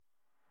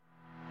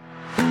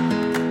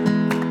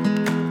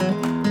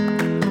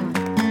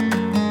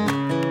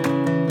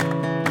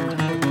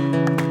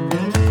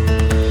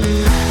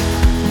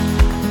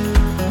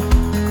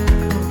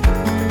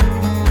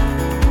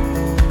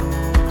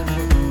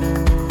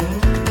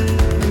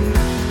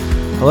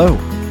Hello,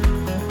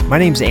 my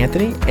name's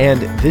Anthony,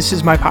 and this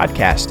is my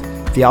podcast,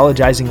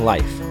 Theologizing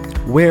Life,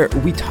 where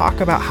we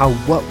talk about how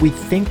what we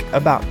think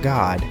about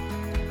God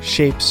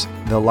shapes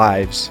the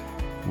lives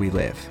we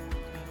live.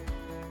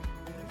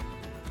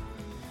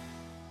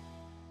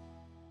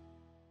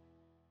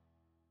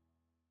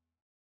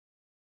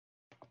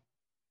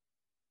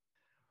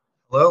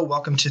 Hello,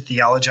 welcome to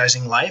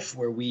Theologizing Life,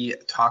 where we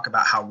talk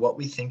about how what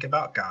we think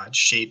about God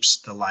shapes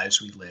the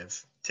lives we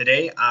live.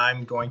 Today,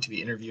 I'm going to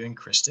be interviewing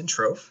Kristen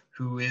Trofe,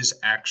 who is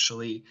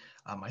actually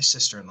my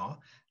sister-in-law.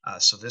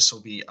 So this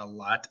will be a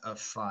lot of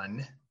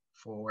fun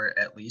for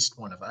at least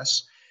one of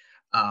us.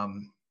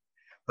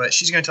 But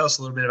she's going to tell us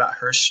a little bit about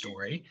her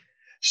story.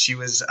 She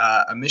was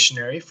a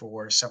missionary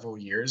for several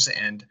years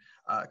and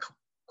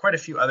quite a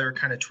few other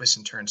kind of twists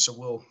and turns.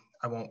 So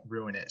I won't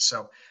ruin it.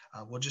 So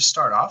we'll just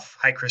start off.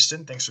 Hi,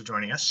 Kristen. Thanks for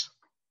joining us.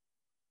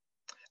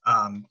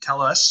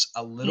 Tell us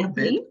a little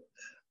bit.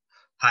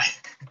 Hi.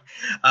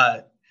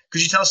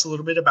 Could you tell us a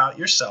little bit about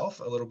yourself,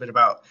 a little bit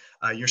about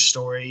your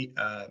story,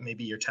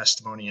 maybe your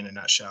testimony in a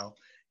nutshell,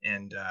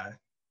 and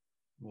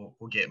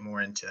we'll get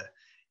more in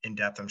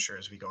depth, I'm sure,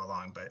 as we go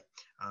along. But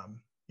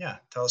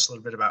tell us a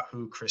little bit about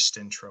who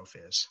Kristen Trofe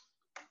is.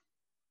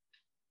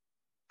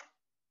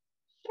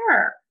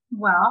 Sure.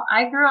 Well,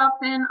 I grew up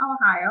in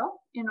Ohio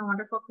in a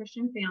wonderful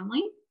Christian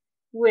family,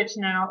 which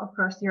now, of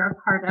course, you're a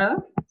part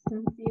of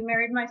since you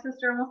married my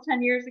sister almost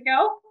 10 years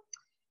ago.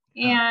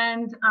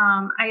 And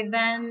I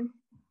then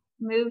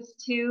moved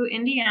to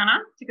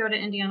Indiana to go to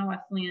Indiana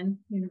Wesleyan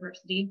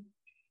University.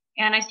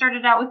 And I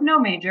started out with no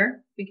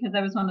major because I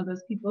was one of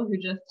those people who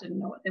just didn't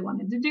know what they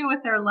wanted to do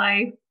with their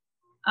life.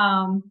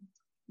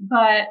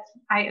 But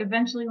I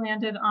eventually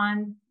landed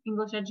on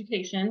English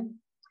education.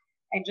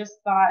 I just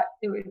thought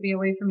it would be a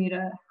way for me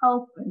to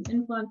help and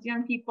influence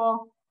young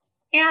people.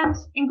 And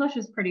English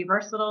is pretty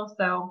versatile,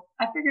 so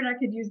I figured I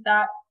could use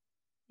that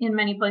in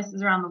many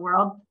places around the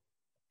world.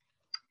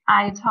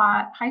 I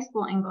taught high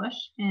school English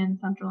in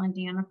central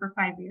Indiana for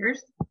 5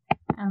 years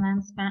and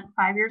then spent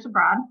 5 years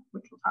abroad,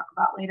 which we'll talk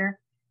about later.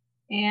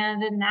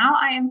 And now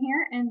I am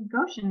here in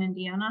Goshen,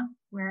 Indiana,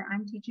 where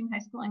I'm teaching high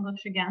school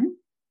English again.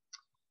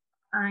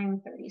 I'm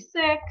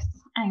 36,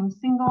 I'm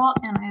single,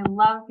 and I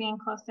love being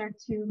closer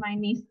to my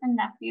niece and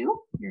nephew,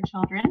 your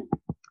children.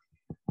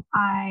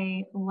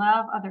 I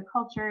love other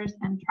cultures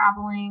and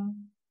traveling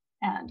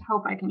and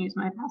hope I can use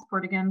my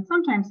passport again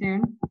sometime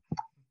soon.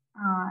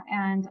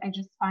 And I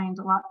just find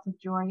lots of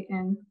joy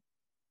in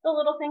the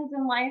little things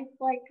in life,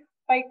 like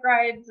bike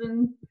rides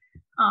and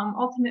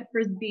ultimate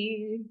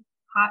frisbee,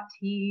 hot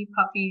tea,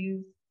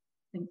 puppies,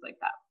 things like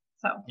that.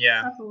 So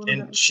yeah, that's a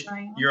little bit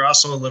of you're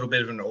also a little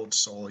bit of an old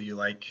soul. You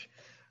like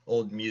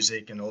old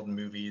music and old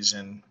movies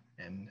and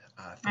things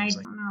like that. I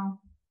don't know.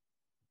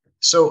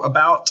 So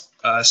about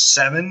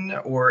 7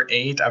 or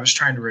 8, I was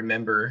trying to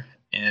remember,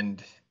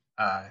 and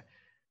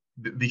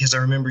because I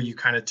remember you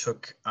kind of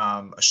took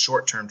a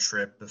short-term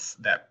trip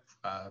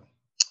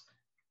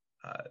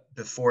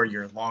before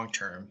your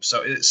long-term.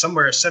 So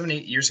somewhere 7,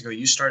 8 years ago,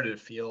 you started to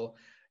feel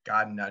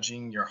God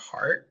nudging your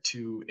heart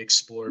to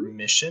explore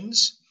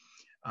missions.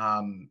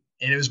 And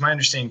it was my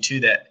understanding too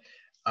that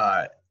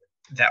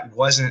that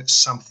wasn't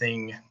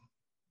something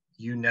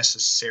you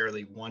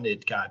necessarily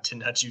wanted God to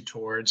nudge you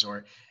towards,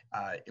 or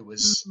it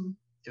was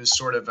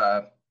sort of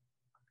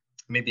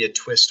maybe a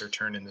twist or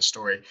turn in the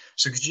story.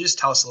 So could you just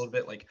tell us a little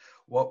bit, like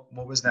what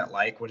was that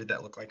like? What did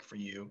that look like for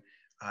you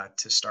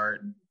to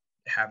start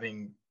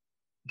having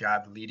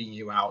God leading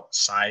you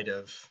outside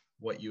of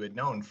what you had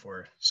known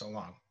for so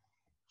long?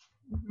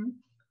 Mm-hmm.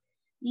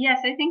 Yes,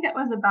 I think it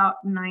was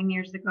about 9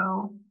 years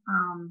ago,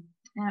 and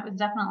it was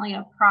definitely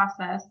a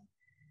process.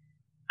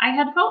 I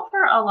had felt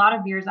for a lot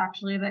of years,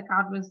 actually, that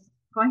God was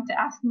going to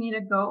ask me to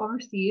go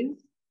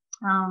overseas,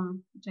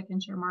 which I can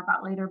share more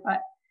about later.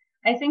 But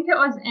I think it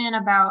was in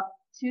about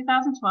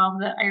 2012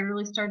 that I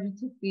really started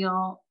to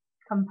feel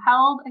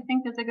compelled, I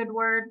think is a good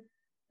word,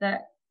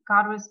 that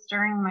God was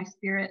stirring my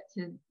spirit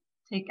to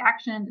take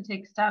action, to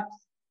take steps.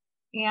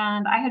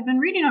 And I had been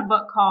reading a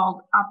book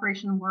called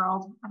Operation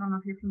World. I don't know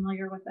if you're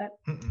familiar with it.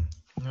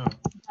 No.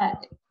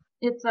 But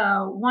it's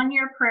a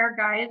 1-year prayer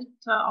guide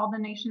to all the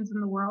nations in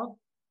the world.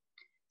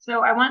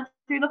 So I went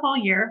through the whole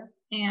year,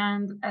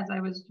 and as I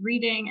was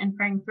reading and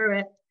praying through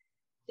it,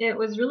 it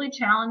was really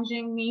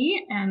challenging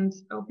me and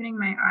opening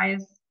my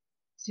eyes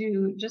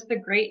to just the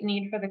great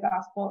need for the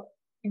gospel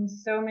in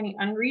so many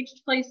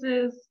unreached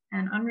places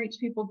and unreached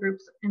people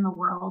groups in the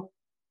world.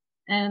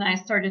 And I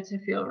started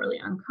to feel really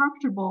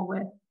uncomfortable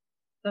with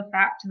the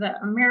fact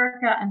that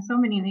America and so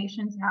many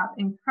nations have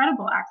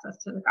incredible access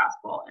to the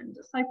gospel and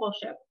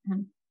discipleship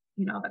and,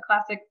 the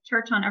classic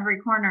church on every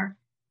corner.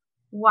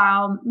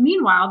 While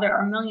meanwhile, there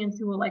are millions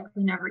who will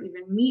likely never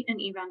even meet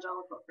an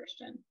evangelical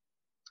Christian.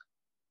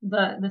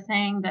 The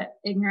saying that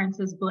ignorance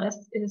is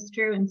bliss is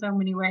true in so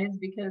many ways,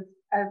 because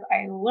as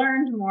I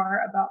learned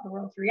more about the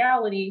world's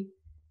reality,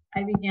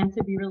 I began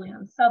to be really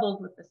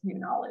unsettled with this new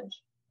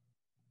knowledge.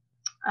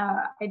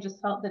 I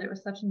just felt that it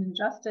was such an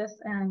injustice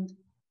and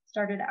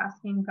started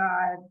asking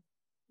God,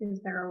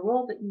 is there a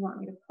role that you want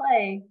me to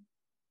play?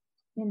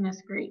 in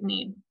this great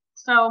need.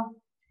 So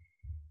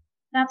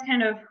that's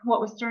kind of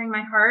what was stirring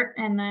my heart.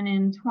 And then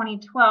in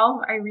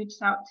 2012, I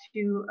reached out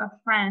to a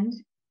friend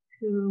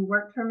who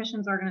worked for a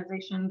missions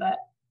organization that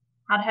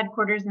had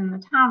headquarters in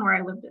the town where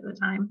I lived at the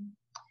time.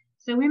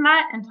 So we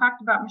met and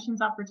talked about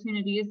missions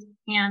opportunities.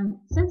 And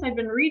since I'd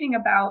been reading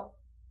about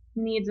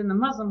needs in the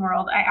Muslim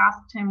world, I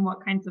asked him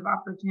what kinds of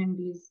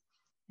opportunities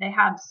they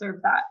had to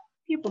serve that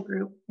people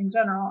group in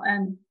general.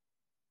 And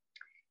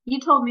he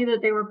told me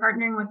that they were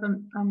partnering with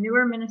a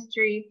newer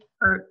ministry,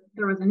 or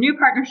there was a new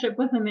partnership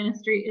with a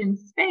ministry in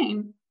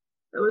Spain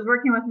that was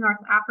working with North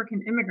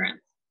African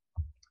immigrants.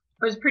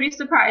 I was pretty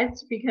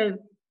surprised because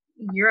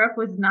Europe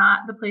was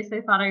not the place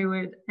I thought I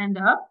would end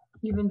up,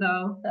 even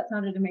though that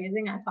sounded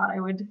amazing. I thought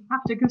I would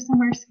have to go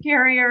somewhere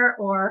scarier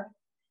or,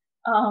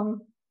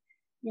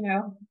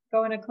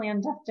 go in a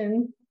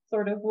clandestine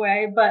sort of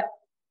way. But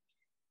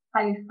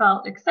I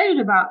felt excited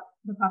about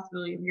the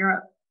possibility of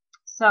Europe.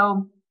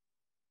 So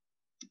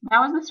that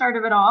was the start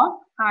of it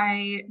all.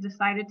 I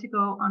decided to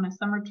go on a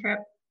summer trip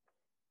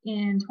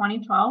in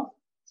 2012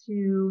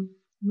 to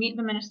meet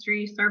the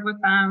ministry, serve with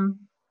them,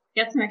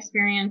 get some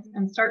experience,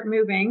 and start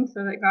moving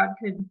so that God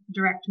could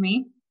direct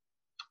me.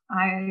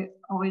 I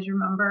always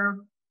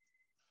remember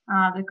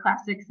the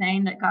classic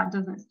saying that God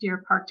doesn't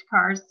steer parked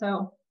cars.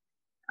 So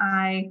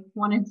I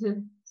wanted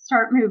to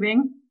start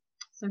moving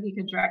so he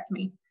could direct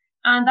me.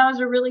 And that was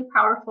a really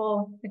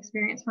powerful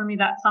experience for me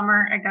that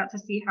summer. I got to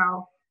see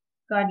how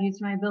God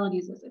used my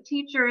abilities as a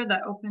teacher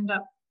that opened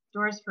up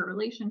doors for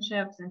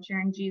relationships and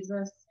sharing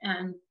Jesus.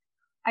 And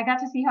I got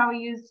to see how he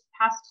used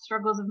past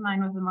struggles of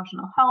mine with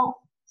emotional health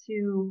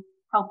to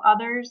help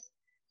others.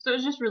 So it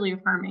was just really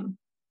affirming.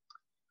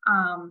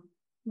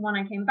 When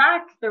I came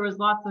back, there was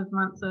lots of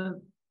months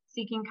of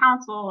seeking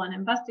counsel and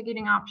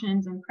investigating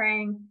options and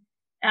praying.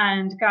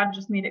 And God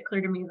just made it clear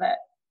to me that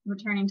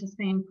returning to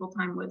Spain full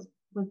time was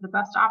the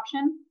best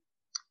option.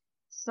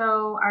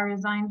 So I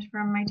resigned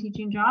from my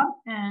teaching job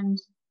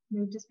and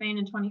moved to Spain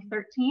in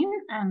 2013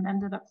 and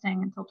ended up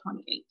staying until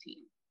 2018.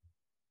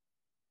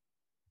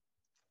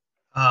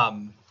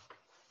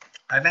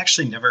 I've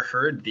actually never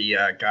heard the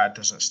God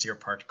doesn't steer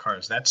parked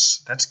cars.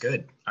 That's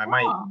good. I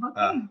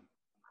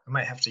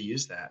might have to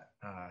use that.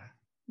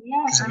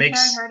 Yes, I'm sure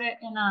I heard it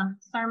in a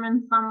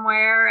sermon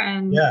somewhere,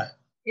 and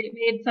it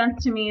made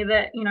sense to me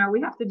that we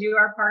have to do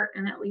our part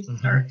and at least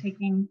start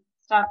taking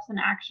steps and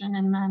action,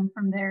 and then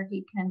from there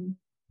he can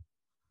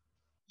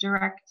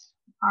direct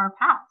our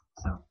path.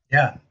 So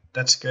yeah,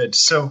 that's good.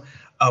 So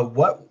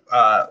what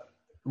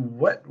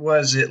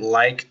was it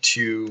like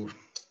to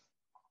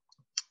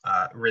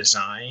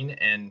resign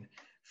and,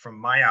 from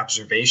my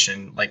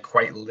observation, like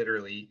quite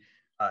literally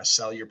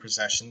sell your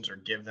possessions or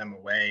give them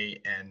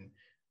away and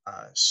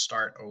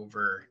start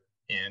over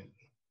in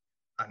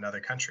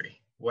another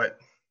country? What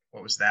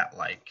was that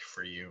like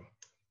for you?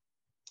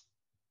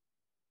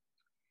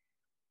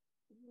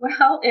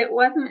 Well, it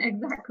wasn't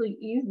exactly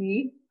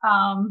easy.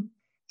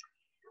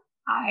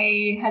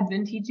 I had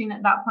been teaching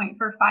at that point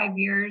for 5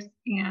 years,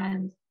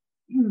 and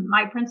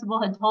my principal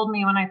had told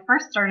me when I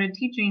first started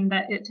teaching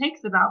that it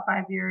takes about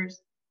 5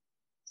 years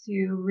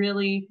to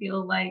really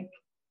feel like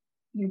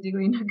you're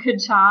doing a good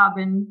job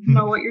and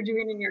know what you're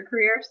doing in your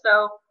career.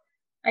 So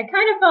I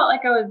kind of felt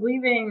like I was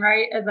leaving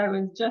right as I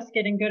was just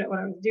getting good at what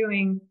I was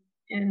doing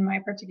in my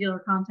particular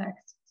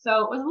context.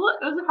 So it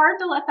was hard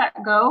to let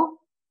that go.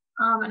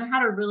 And I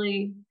had a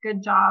really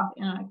good job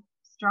in a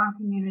strong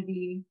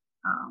community.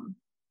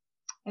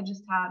 I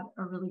just had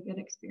a really good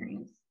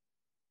experience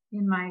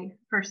in my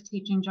first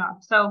teaching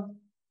job. So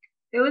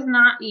it was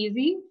not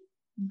easy,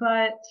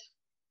 but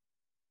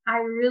I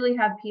really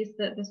had peace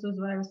that this was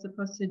what I was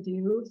supposed to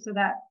do. So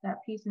that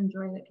peace and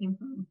joy that came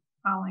from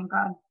following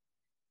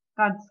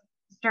God's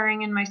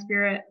stirring in my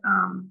spirit,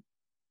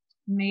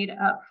 made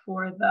up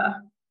for the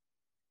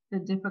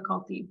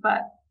difficulty.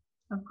 But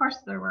of course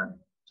there were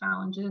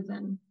challenges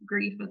and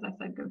grief as I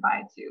said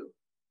goodbye to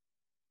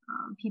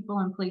people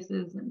and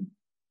places and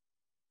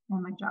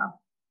my job.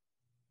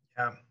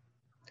 Yeah.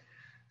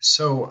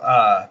 So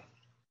I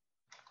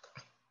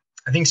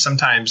think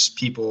sometimes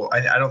people,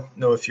 I don't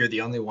know if you're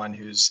the only one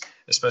who's,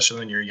 especially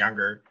when you're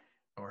younger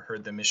or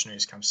heard the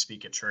missionaries come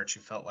speak at church,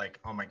 who felt like,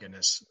 oh my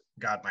goodness,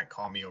 God might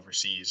call me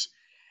overseas.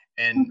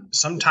 And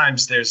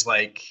sometimes there's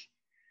like,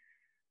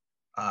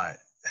 at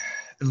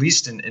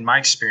least in my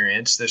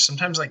experience, there's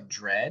sometimes like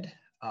dread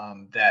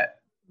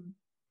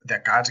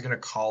that God's going to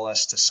call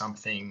us to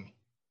something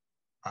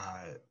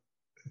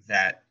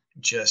that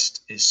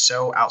just is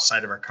so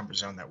outside of our comfort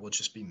zone that we'll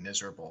just be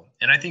miserable.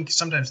 And I think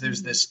sometimes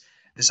there's this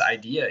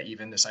idea,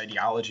 even this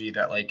ideology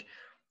that like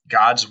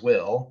God's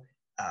will,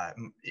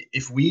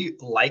 if we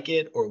like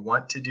it or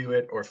want to do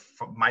it or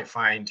might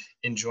find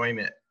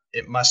enjoyment,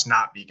 it must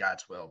not be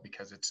God's will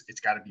because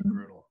it's got to be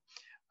brutal.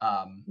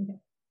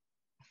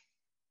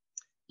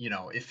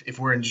 If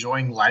we're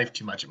enjoying life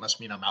too much, it must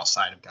mean I'm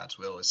outside of God's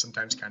will is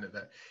sometimes kind of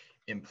the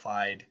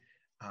implied.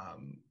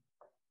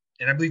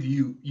 And I believe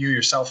you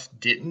yourself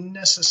didn't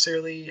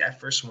necessarily at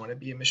first want to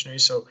be a missionary.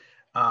 So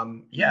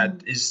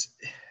is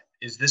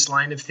this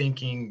line of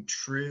thinking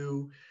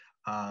true?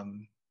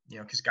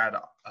 Because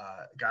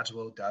God's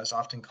will does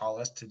often call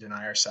us to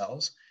deny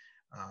ourselves.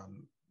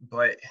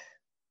 But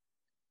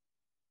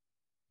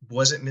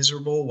was it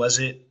miserable? Was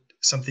it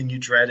something you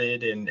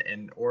dreaded?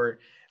 Or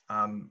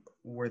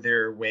were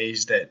there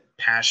ways that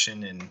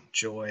passion and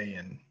joy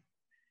and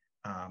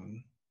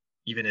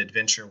even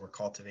adventure were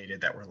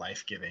cultivated that were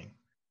life-giving?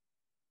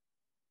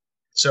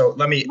 So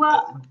let me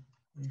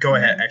go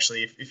ahead,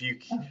 actually, if you.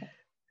 Okay.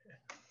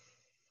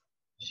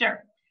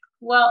 Sure.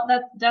 Well,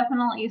 that's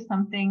definitely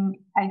something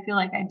I feel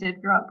like I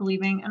did grow up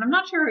believing, and I'm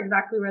not sure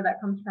exactly where that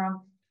comes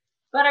from.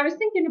 But I was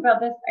thinking about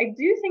this. I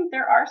do think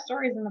there are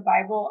stories in the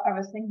Bible. I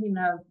was thinking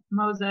of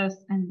Moses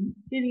and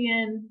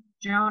Gideon,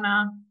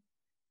 Jonah,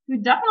 who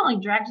definitely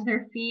dragged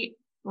their feet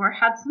or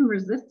had some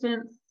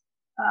resistance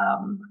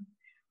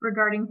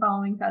regarding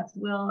following God's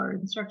will or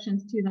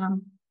instructions to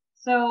them.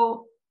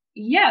 So,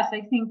 yes,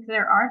 I think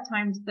there are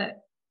times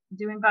that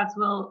doing God's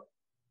will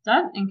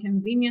does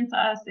inconvenience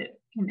us. It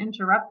can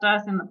interrupt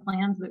us in the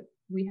plans that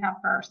we have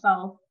for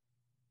ourselves.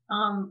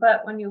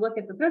 But when you look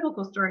at the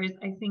biblical stories,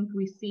 I think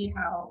we see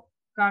how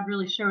God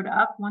really showed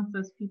up once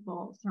those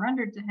people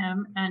surrendered to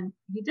him, and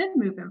he did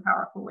move in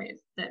powerful ways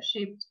that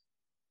shaped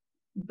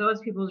those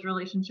people's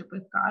relationship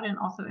with God and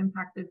also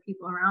impacted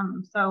people around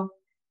them. So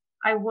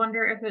I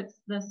wonder if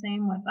it's the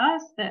same with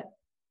us, that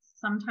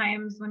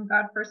sometimes when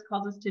God first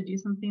calls us to do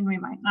something, we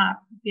might not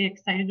be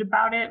excited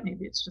about it.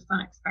 Maybe it's just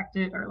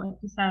unexpected, or like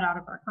you said, out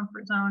of our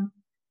comfort zone.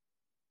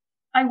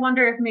 I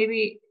wonder if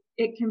maybe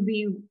it can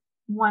be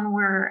when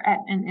we're at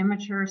an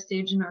immature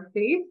stage in our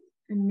faith,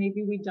 and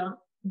maybe we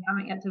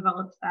haven't yet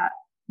developed that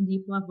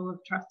deep level of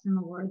trust in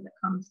the Lord that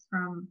comes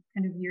from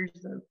kind of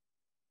years of,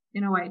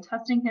 in a way,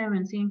 testing him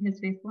and seeing his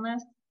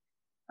faithfulness.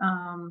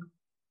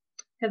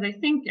 Because I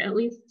think, at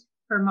least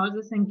for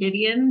Moses and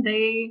Gideon,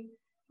 they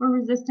were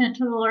resistant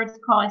to the Lord's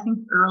call, I think,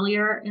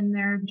 earlier in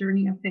their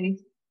journey of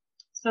faith.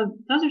 So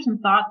those are some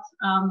thoughts.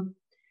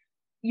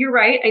 You're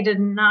right. I did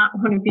not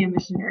want to be a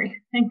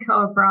missionary and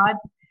go abroad.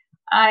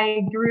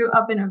 I grew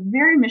up in a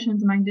very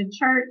missions-minded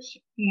church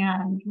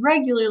and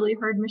regularly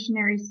heard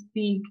missionaries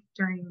speak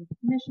during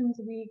Missions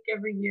Week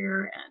every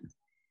year, and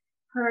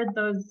heard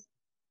those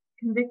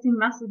convicting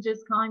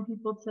messages calling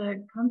people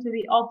to come to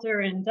the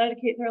altar and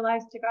dedicate their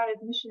lives to God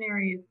as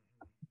missionaries.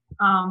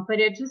 But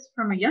it just,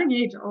 from a young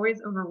age,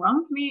 always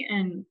overwhelmed me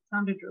and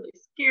sounded really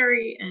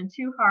scary and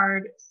too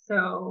hard.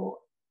 So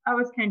I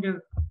was kind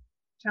of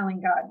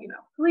telling God,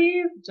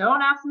 please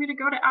don't ask me to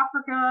go to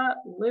Africa,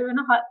 live in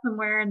a hut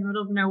somewhere in the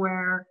middle of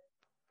nowhere,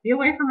 be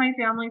away from my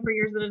family for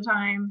years at a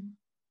time.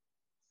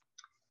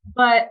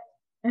 But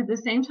at the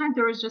same time,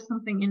 there was just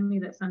something in me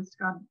that sensed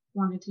God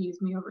wanted to use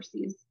me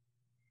overseas.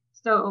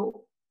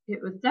 So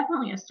it was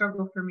definitely a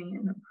struggle for me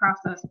in the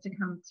process to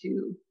come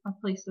to a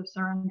place of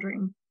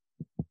surrendering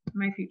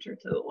my future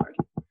to the Lord.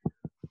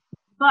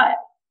 But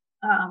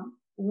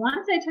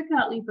once I took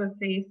that leap of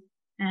faith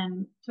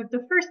and took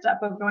the first step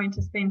of going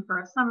to Spain for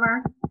a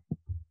summer,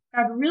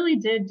 God really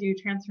did do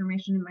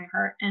transformation in my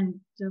heart and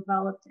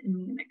developed in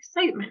me an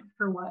excitement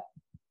for what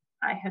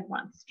I had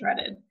once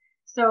dreaded.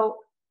 So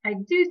I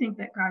do think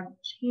that God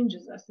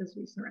changes us as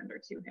we surrender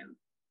to him.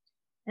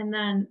 And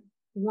then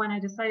when I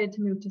decided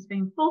to move to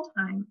Spain full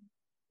time,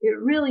 it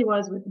really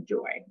was with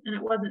joy, and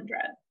it wasn't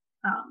dread.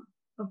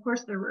 Of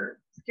course, there were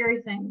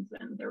scary things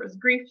and there was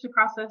grief to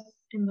process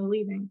in the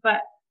leaving,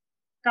 but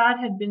God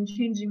had been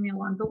changing me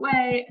along the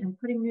way and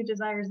putting new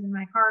desires in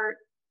my heart,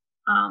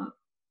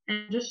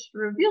 and just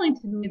revealing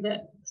to me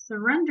that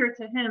surrender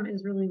to him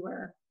is really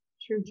where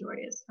true joy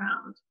is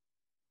found.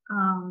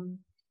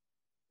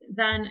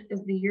 Then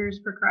as the years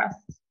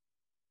progressed,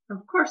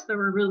 of course, there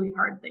were really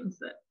hard things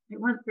that I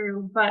went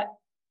through, but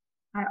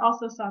I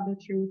also saw the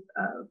truth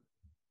of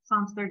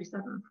Psalms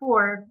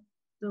 37:4,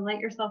 delight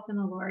yourself in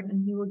the Lord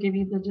and he will give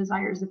you the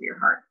desires of your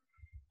heart.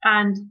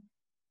 And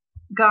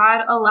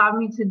God allowed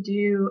me to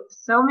do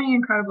so many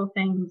incredible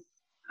things,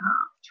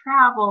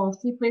 travel,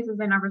 see places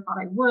I never thought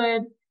I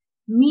would,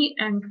 meet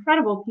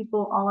incredible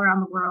people all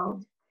around the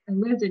world. I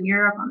lived in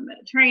Europe on the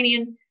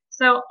Mediterranean.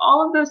 So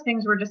all of those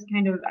things were just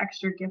kind of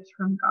extra gifts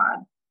from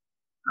God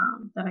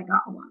that I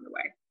got along the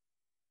way.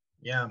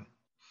 Yeah.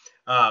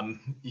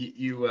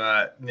 You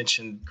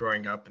mentioned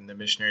growing up in the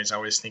missionaries. I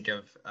always think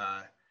of,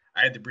 I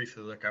had to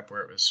briefly look up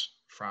where it was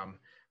from,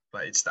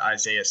 but it's the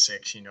Isaiah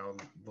 6,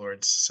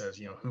 Lord says,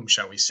 whom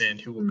shall we send?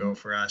 Who will go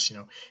for us?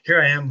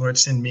 Here I am, Lord,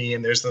 send me.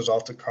 And there's those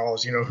altar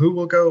calls, who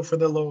will go for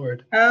the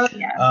Lord? Oh,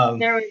 yeah.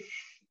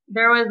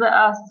 There was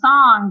a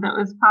song that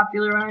was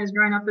popular when I was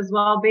growing up as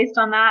well, based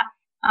on that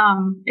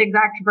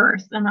exact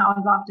verse. And that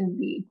was often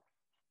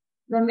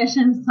the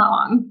mission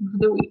song of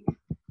the week.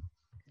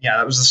 Yeah,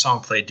 that was the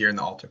song played during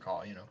the altar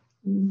call,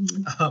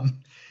 Mm-hmm.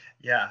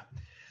 Yeah.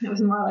 It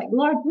was more like,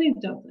 Lord, please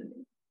don't send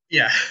me.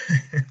 Yeah.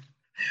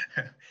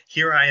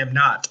 Here I am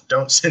not,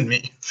 don't send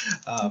me.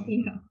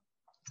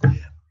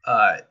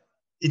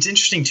 It's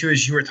interesting too,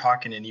 as you were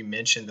talking and you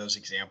mentioned those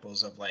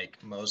examples of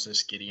like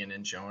Moses, Gideon,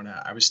 and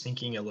Jonah. I was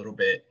thinking a little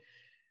bit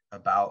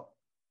about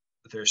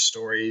their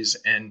stories,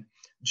 and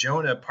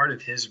Jonah, part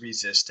of his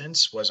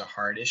resistance was a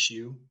heart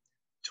issue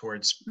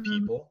towards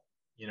people.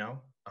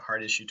 a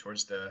heart issue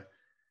towards the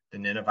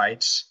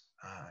Ninevites.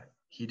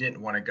 He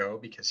didn't want to go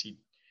because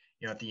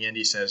at the end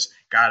he says,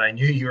 God, I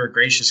knew you were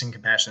gracious and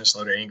compassionate,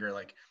 slow to anger.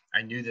 Like,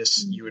 I knew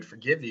this, you would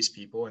forgive these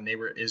people, and they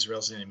were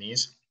Israel's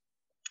enemies.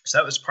 So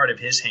that was part of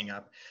his hang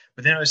up.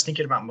 But then I was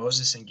thinking about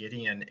Moses and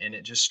Gideon, and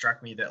it just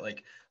struck me that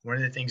like one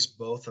of the things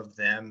both of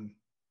them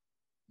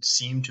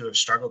seemed to have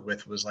struggled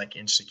with was like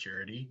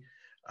insecurity,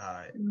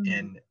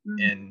 and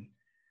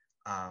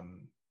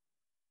um,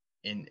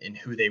 in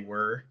who they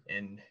were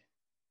and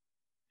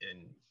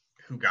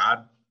who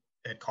God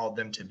had called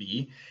them to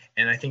be.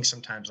 And I think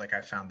sometimes like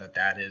I found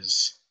that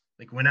is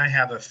like when I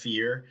have a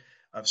fear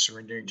of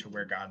surrendering to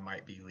where God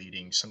might be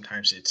leading,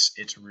 sometimes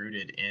it's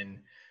rooted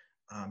in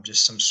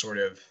just some sort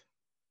of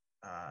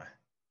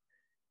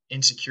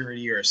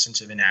insecurity or a sense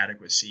of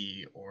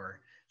inadequacy, or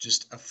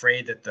just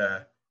afraid that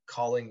the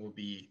calling will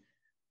be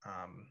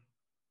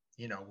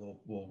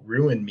will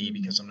ruin me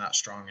because I'm not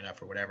strong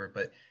enough or whatever.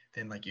 But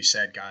then, like you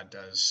said, God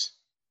does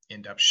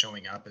end up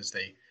showing up as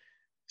they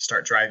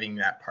start driving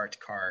that parked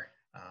car.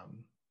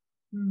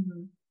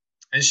 And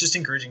it's just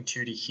encouraging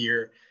too to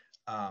hear.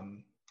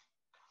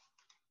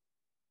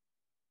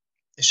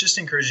 It's just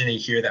encouraging to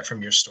hear that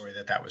from your story,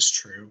 that was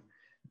true,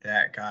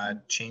 that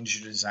God changed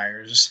your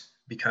desires,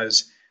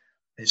 because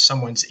if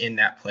someone's in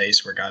that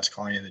place where God's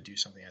calling them to do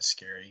something that's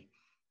scary,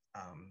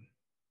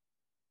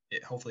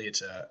 hopefully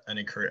it's an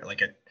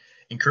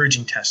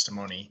encouraging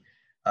testimony,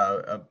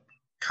 a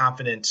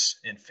confidence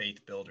and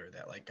faith builder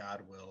that like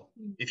God will,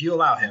 if you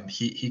allow him,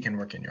 he can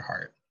work in your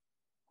heart.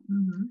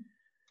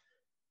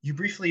 You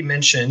briefly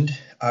mentioned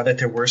that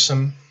there were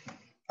some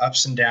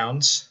ups and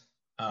downs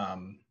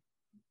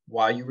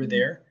while you were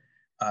there.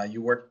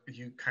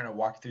 You kind of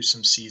walked through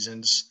some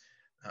seasons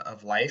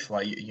of life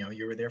while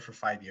you were there for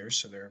 5 years.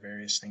 So there are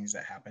various things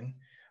that happen.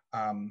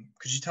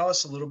 Could you tell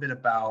us a little bit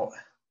about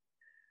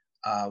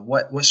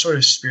what sort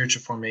of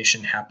spiritual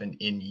formation happened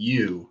in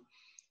you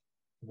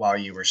while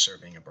you were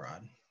serving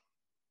abroad?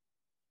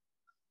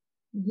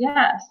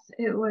 Yes,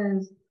 it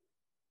was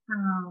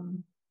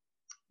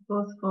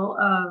both full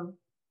of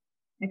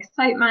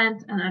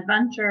excitement and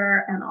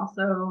adventure, and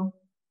also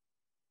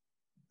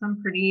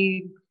some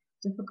pretty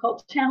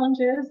difficult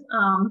challenges.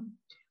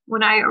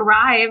 When I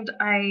arrived,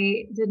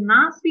 I did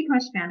not speak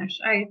much Spanish.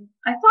 I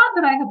thought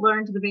that I had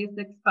learned the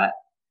basics, but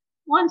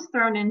once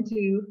thrown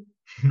into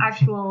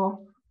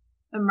actual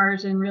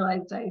immersion,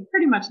 realized I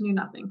pretty much knew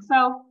nothing.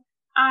 So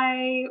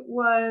I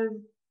was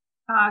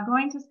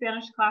going to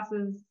Spanish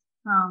classes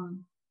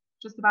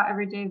just about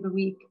every day of the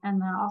week,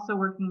 and then also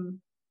working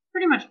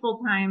pretty much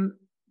full time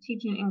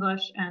teaching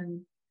English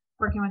and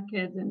working with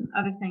kids and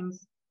other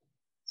things.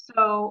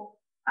 So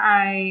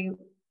I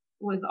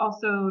was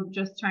also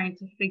just trying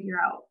to figure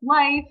out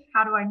life.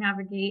 How do I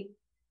navigate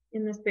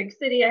in this big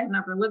city? I had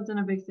never lived in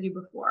a big city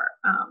before.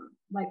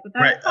 Life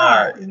without a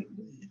car.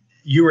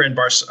 You were in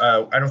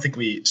I don't think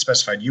we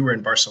specified. You were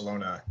in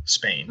Barcelona,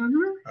 Spain,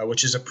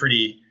 which is a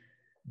pretty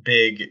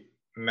big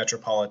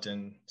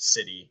metropolitan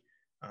city.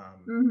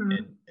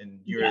 And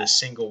you're a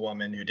single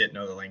woman who didn't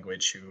know the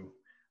language, who,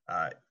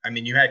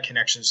 you had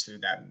connections through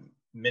that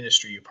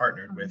ministry you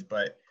partnered with,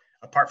 but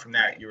apart from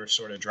that, you were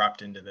sort of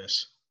dropped into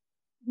this.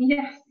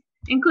 Yes,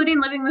 including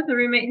living with a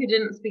roommate who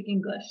didn't speak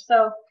English.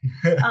 So,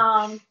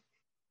 trying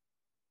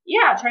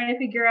to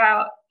figure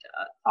out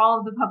all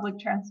of the public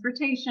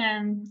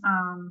transportation,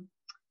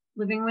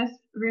 living with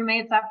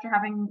roommates after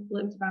having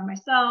lived by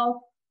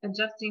myself,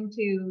 adjusting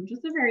to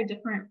just a very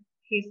different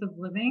pace of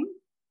living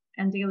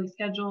and daily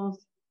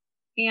schedules.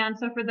 And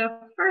so for the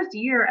first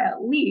year,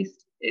 at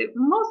least, it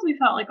mostly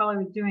felt like all I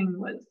was doing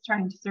was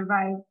trying to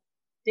survive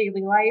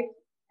daily life.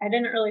 I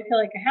didn't really feel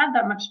like I had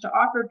that much to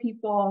offer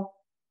people.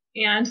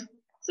 And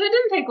so it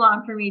didn't take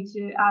long for me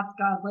to ask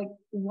God, like,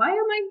 why am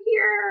I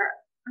here?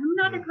 I'm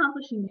not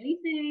accomplishing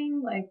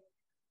anything. Like,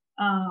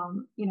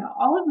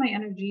 all of my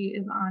energy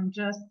is on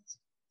just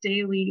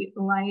daily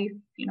life,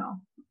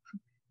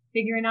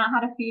 figuring out how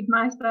to feed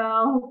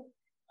myself,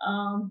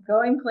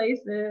 going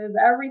places.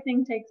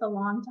 Everything takes a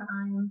long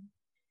time.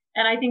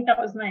 And I think that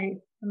was my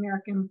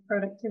American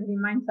productivity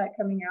mindset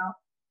coming out.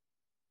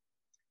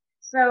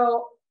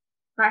 So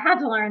I had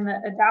to learn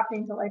that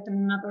adapting to life in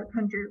another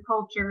country or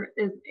culture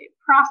is a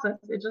process.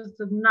 It just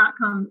does not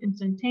come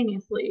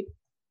instantaneously,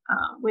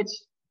 which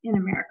in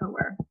America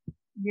we're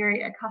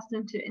very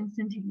accustomed to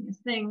instantaneous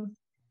things.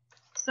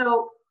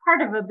 So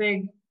part of a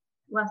big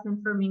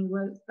lesson for me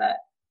was that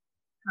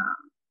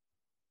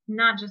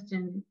not just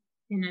in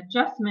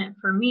adjustment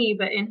for me,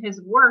 but in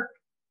his work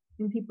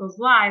in people's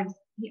lives,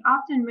 he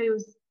often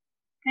moves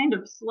kind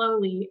of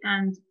slowly,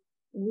 and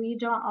we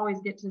don't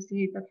always get to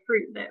see the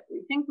fruit that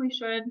we think we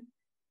should.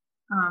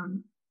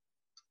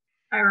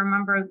 I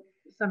remember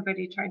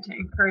somebody tried to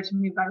encourage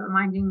me by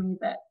reminding me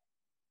that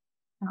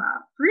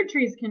fruit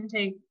trees can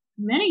take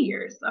many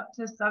years, up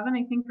to 7,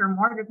 I think, or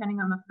more, depending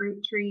on the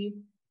fruit tree,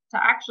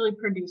 to actually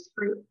produce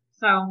fruit.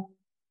 So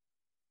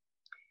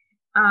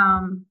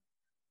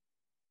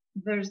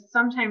there's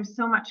sometimes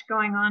so much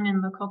going on in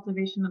the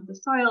cultivation of the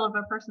soil of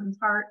a person's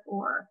heart,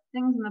 or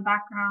things in the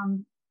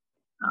background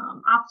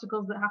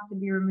obstacles that have to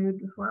be removed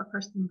before a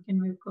person can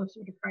move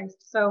closer to Christ.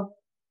 So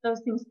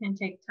those things can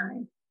take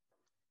time.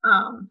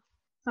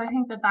 So I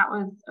think that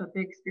was a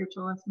big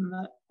spiritual lesson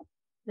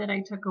that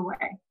I took away.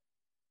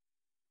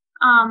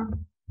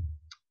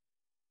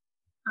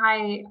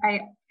 I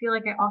feel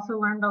like I also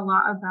learned a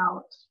lot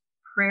about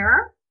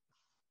prayer.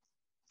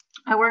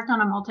 I worked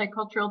on a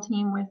multicultural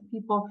team with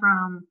people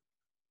from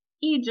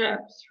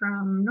Egypt,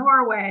 from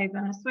Norway,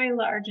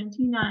 Venezuela,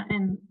 Argentina,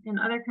 and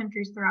other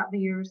countries throughout the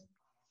years.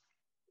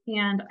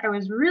 And I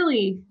was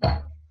really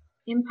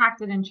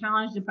impacted and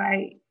challenged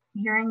by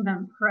hearing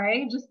them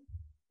pray, just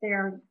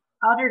their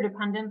utter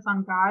dependence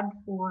on God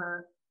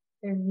for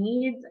their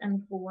needs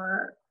and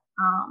for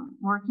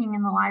working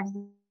in the lives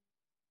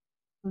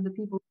of the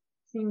people,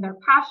 seeing their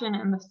passion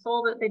and the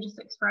soul that they just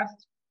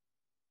expressed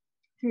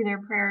through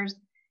their prayers.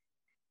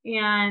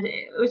 And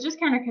it was just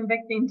kind of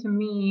convicting to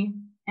me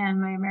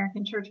and my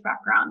American church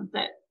background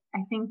that I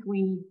think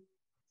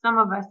some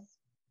of us,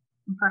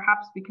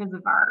 perhaps because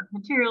of our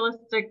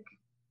materialistic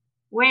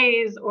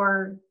ways,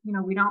 or,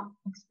 we don't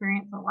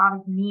experience a lot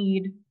of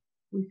need,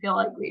 we feel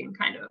like we can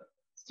kind of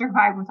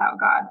survive without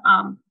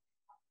God.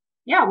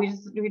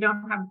 We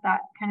don't have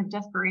that kind of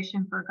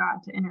desperation for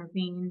God to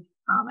intervene.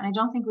 And I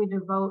don't think we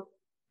devote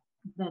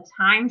the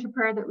time to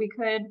prayer that we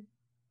could.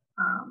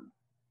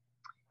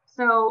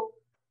 So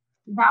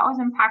that was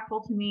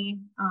impactful to me.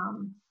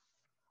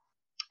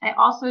 I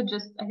also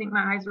I think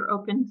my eyes were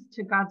opened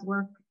to God's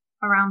work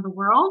around the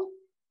world,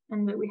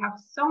 and that we have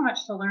so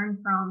much to learn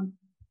from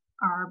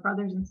our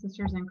brothers and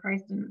sisters in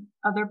Christ in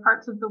other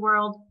parts of the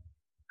world.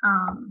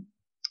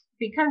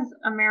 Because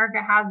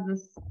America has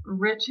this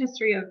rich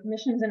history of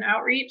missions and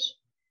outreach,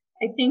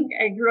 I think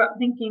I grew up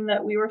thinking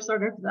that we were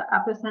sort of the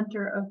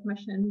epicenter of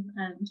missions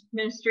and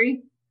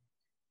ministry,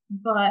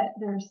 but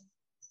there's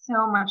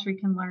so much we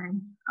can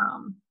learn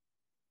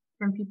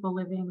from people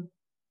living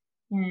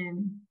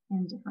in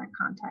different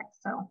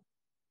contexts. So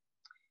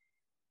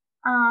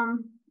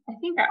I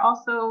think I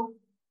also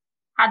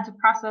had to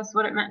process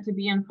what it meant to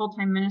be in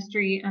full-time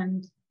ministry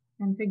and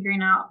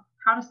figuring out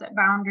how to set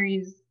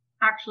boundaries,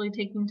 actually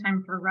taking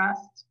time for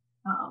rest,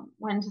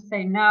 when to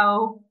say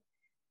no,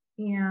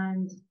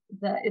 and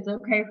that it's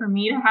okay for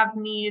me to have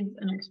needs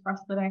and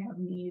express that I have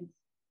needs.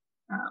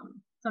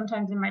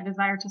 Sometimes in my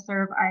desire to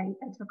serve, I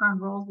took on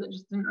roles that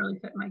just didn't really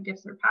fit my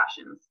gifts or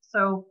passions.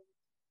 So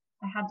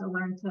I had to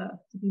learn to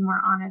be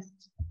more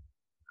honest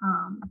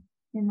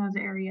in those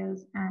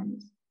areas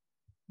and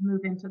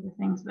move into the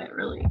things that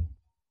really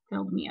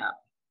filled me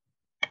up.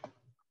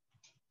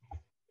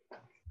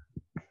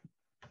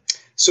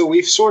 So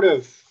we've sort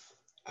of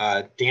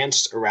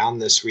danced around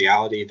this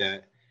reality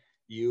that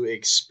you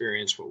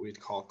experienced what we'd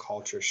call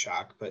culture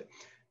shock, but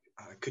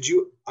could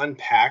you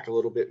unpack a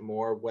little bit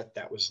more what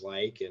that was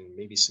like and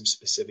maybe some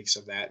specifics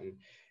of that,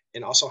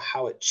 and also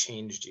how it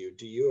changed you?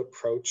 Do you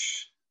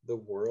approach the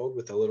world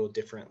with a little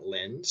different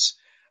lens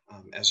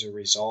as a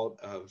result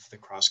of the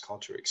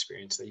cross-culture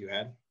experience that you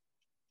had?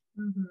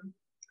 Mm-hmm.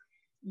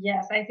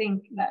 Yes, I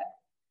think that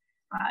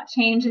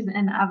change is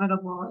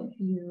inevitable if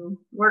you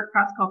work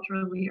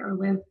cross-culturally or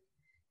live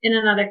in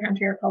another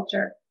country or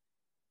culture.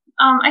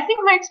 I think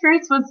my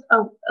experience was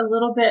a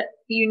little bit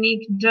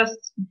unique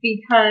just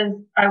because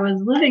I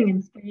was living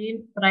in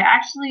Spain, but I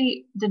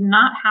actually did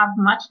not have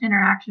much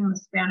interaction with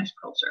Spanish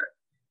culture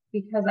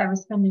because I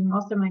was spending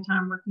most of my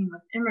time working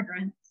with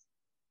immigrants.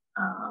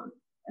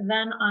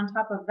 Then on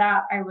top of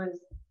that, I was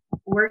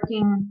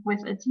working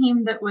with a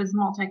team that was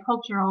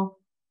multicultural,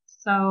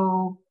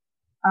 so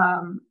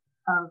a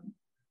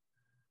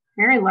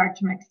very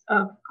large mix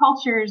of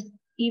cultures,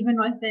 even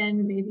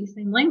within maybe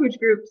same language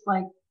groups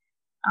like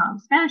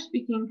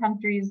Spanish-speaking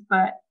countries,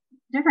 but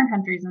different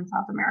countries in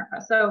South America.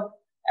 So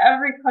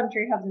every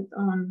country has its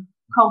own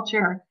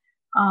culture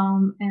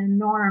and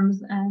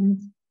norms and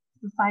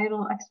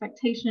societal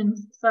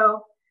expectations.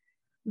 So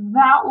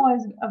that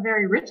was a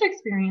very rich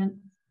experience,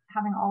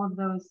 having all of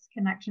those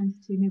connections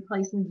to new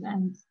places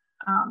and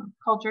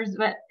cultures,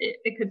 but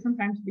it could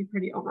sometimes be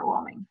pretty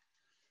overwhelming.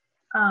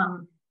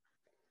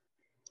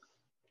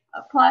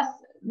 Plus,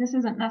 this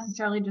isn't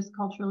necessarily just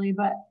culturally,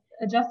 but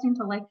adjusting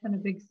to life in a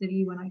big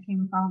city when I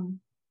came from,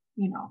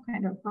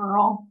 kind of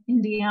rural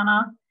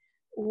Indiana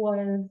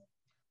was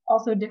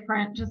also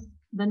different. Just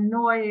the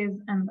noise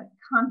and the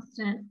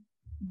constant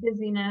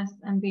busyness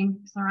and being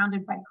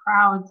surrounded by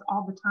crowds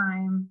all the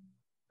time.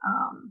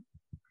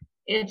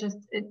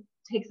 It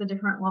takes a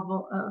different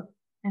level of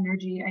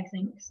energy, I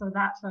think. So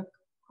that took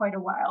quite a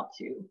while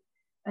to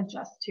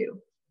adjust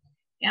to.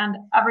 And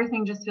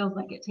everything just feels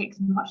like it takes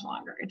much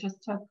longer. It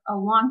just took a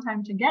long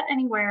time to get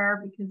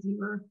anywhere because you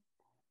were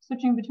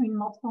switching between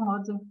multiple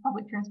modes of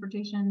public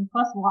transportation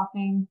plus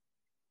walking.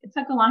 It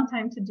took a long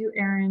time to do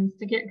errands,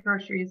 to get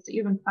groceries, to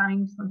even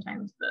find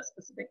sometimes the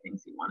specific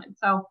things you wanted.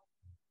 So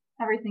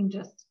everything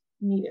just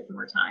needed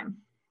more time.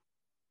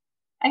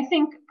 I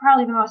think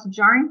probably the most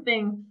jarring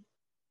thing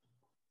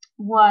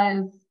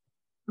was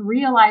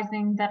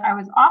realizing that I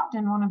was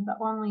often one of the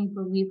only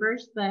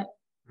believers that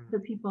the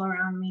people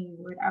around me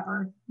would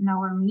ever know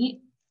or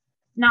meet.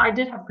 Now, I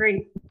did have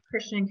great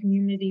Christian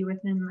community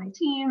within my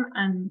team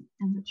and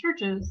the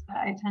churches that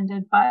I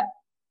attended, but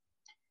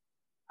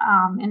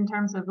in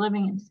terms of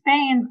living in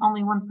Spain,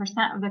 only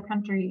 1% of the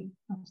country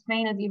of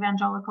Spain is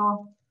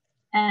evangelical.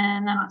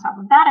 And then on top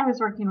of that, I was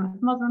working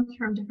with Muslims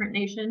from different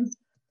nations,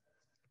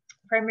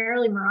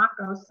 primarily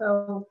Morocco.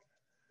 So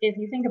if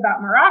you think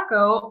about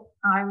Morocco,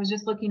 I was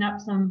just looking up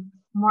some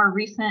more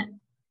recent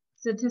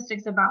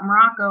statistics about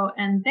Morocco,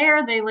 and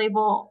there they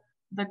label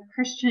the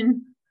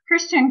Christian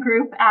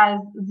group as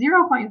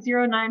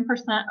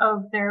 0.09%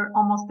 of their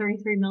almost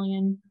 33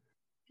 million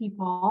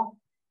people.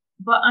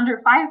 But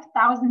under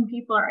 5,000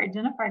 people are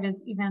identified as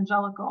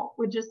evangelical,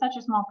 which is such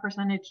a small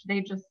percentage,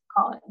 they just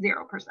call it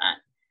 0%.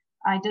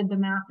 I did the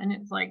math and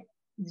it's like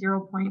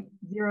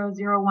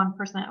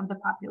 0.001% of the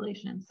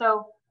population.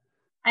 So,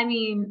 I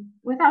mean,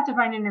 without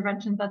divine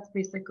intervention, that's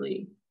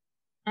basically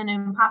an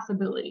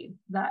impossibility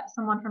that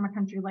someone from a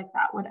country like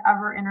that would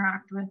ever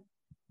interact with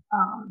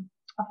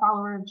a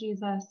follower of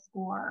Jesus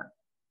or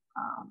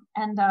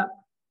end up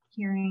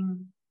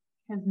hearing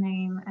his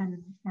name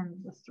and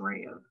the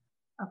story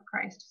of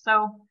Christ.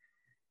 So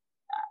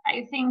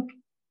I think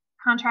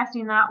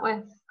contrasting that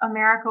with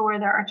America, where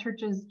there are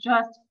churches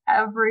just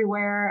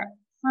everywhere,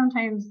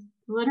 sometimes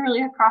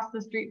literally across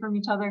the street from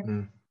each other,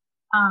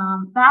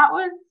 that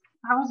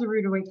was a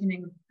rude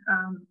awakening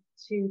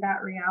to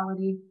that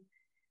reality.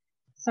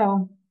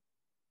 So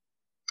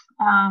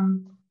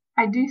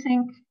I do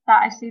think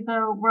that I see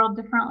the world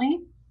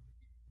differently.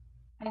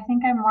 I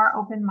think I'm more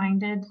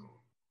open-minded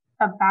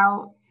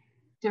about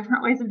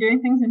different ways of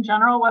doing things in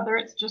general, whether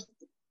it's just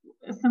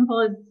as simple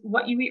as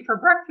what you eat for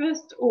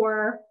breakfast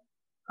or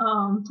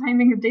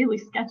timing of daily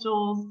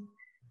schedules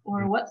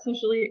or what's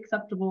socially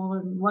acceptable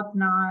and what's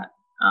not.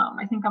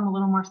 I think I'm a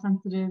little more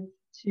sensitive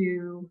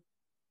to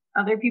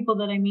other people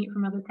that I meet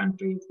from other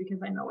countries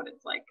because I know what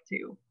it's like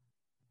to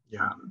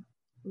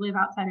live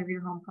outside of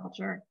your home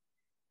culture.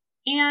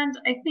 And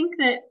I think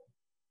that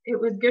it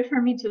was good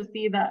for me to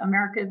see that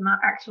America is not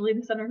actually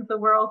the center of the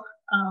world.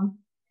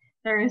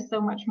 There is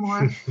so much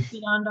more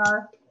beyond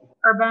our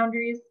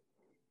boundaries.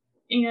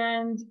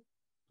 And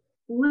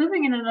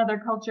living in another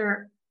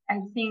culture, I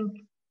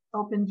think,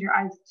 opens your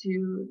eyes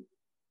to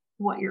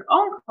what your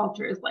own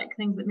culture is like,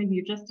 things that maybe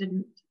you just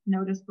didn't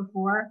notice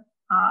before,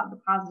 the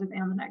positive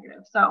and the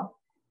negative. So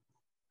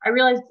I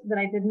realized that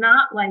I did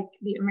not like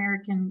the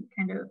American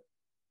kind of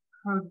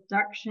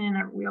production.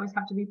 We always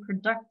have to be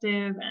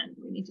productive and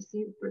we need to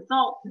see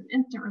results and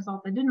instant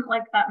results. I didn't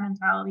like that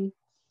mentality,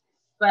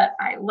 but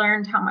I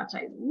learned how much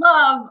I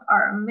love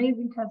our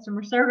amazing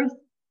customer service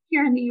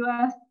here in the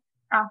US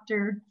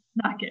after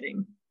not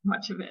getting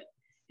much of it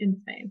in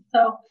Spain.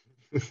 So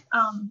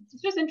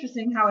it's just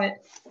interesting how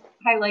it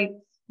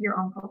highlights your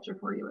own culture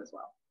for you as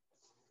well.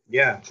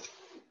 Yeah.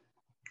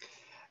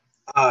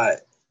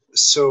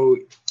 So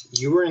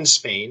you were in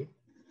Spain,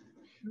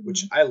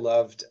 which I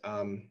loved.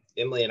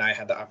 Emily and I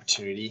had the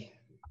opportunity,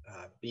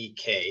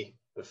 BK,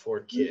 before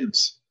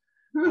kids,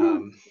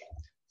 to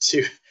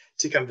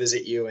come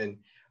visit you. And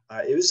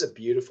it was a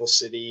beautiful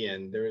city,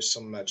 and there was so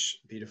much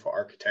beautiful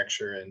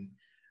architecture, and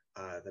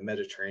the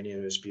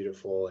Mediterranean was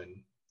beautiful,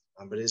 and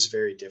but it is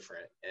very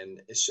different.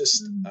 And it's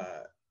just,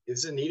 it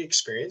was a neat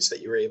experience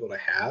that you were able to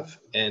have.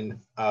 And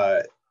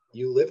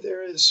you lived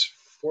there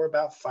for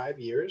about 5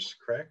 years,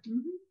 correct?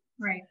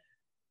 Right.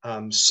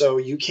 So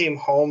you came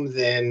home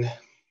then,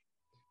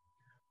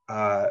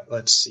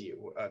 let's see,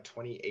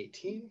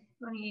 2018?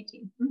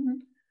 2018.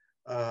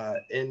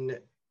 And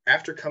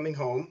after coming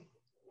home,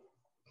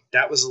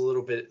 that was a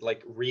little bit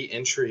like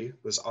re-entry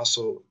was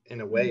also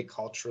in a way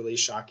culturally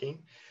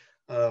shocking.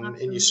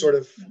 And you sort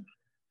of,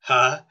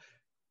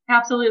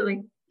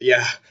 Absolutely.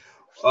 Yeah.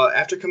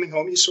 After coming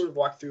home, you sort of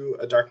walk through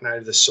a dark night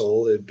of the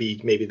soul. It'd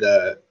be maybe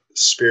the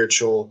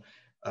spiritual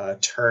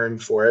term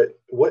for it.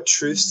 What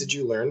truths did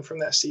you learn from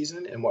that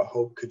season, and what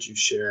hope could you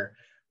share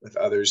with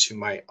others who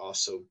might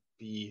also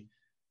be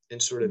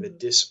in sort of a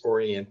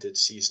disoriented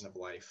season of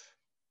life?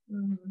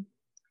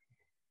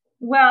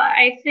 Well,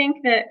 I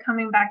think that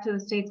coming back to the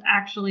States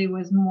actually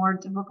was more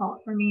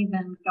difficult for me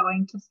than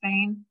going to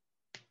Spain.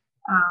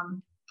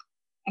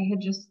 I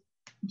had just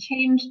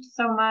changed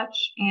so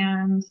much,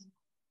 and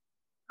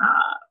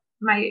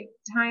my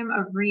time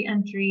of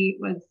re-entry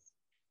was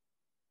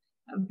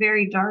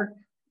very dark.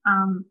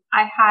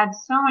 I had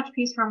so much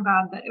peace from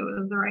God that it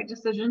was the right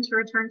decision to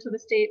return to the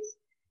States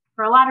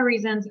for a lot of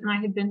reasons, and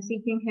I had been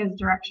seeking his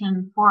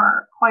direction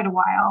for quite a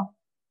while.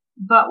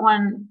 But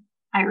when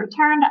I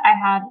returned, I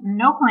had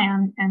no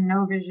plan and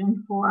no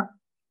vision for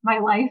my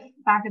life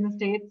back in the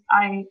States.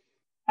 I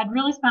had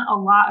really spent a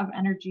lot of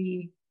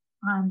energy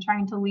on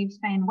trying to leave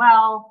Spain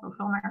well,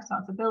 fulfill my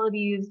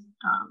responsibilities,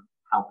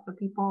 help the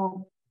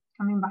people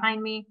coming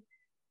behind me,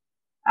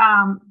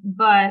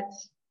 but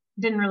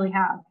didn't really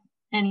have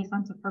any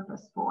sense of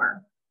purpose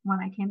for when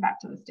I came back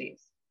to the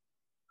States.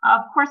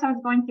 Of course, I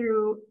was going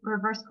through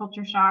reverse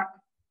culture shock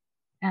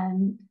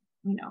and,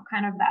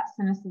 kind of that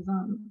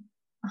cynicism.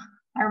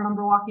 I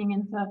remember walking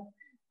into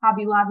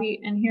Hobby Lobby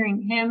and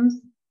hearing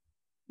hymns,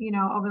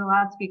 over the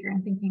loudspeaker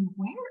and thinking,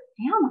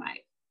 where am I?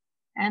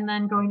 and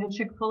then going to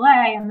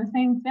Chick-fil-A and the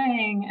same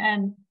thing,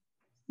 and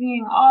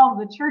seeing all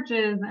the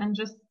churches, and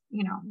just,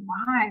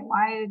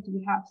 why do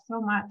we have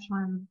so much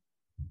when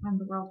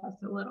the world has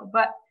so little?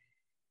 But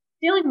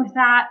dealing with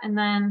that, and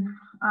then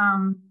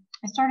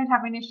I started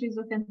having issues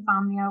with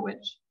insomnia,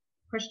 which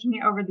pushed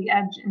me over the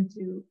edge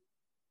into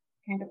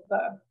kind of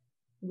the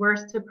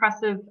worst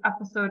depressive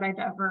episode I'd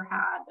ever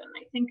had. And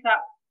I think that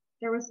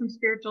there was some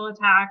spiritual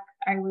attack.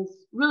 I was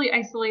really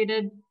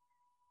isolated,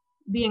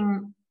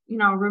 being,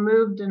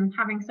 removed and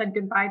having said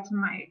goodbye to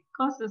my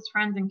closest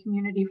friends and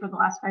community for the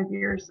last 5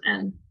 years.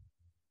 And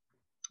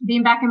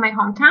being back in my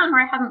hometown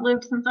where I hadn't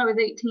lived since I was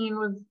 18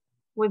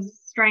 was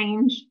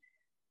strange.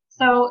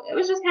 So it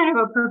was just kind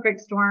of a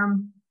perfect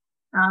storm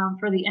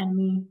for the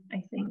enemy,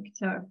 I think,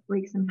 to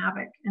wreak some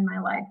havoc in my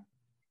life.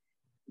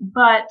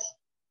 But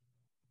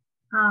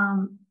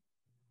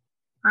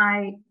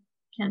I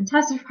can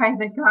testify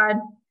that God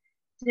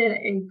did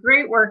a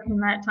great work in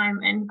that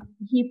time, and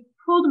he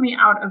pulled me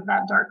out of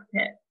that dark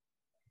pit.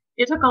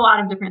 It took a lot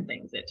of different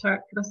things. It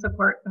took the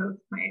support of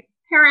my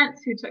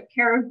parents, who took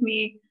care of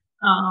me,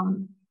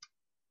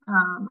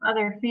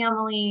 other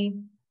family,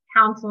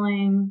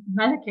 counseling,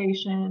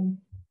 medication,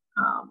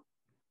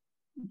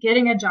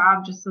 getting a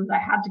job just so that I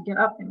had to get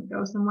up and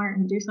go somewhere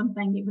and do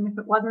something, even if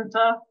it wasn't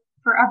a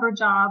forever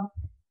job.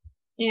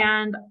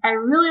 And I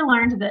really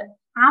learned that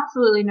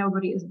absolutely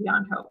nobody is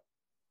beyond hope.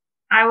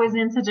 I was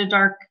in such a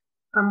dark,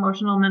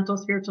 emotional, mental,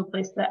 spiritual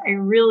place that I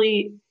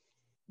really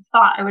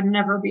thought I would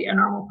never be a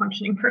normal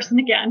functioning person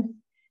again,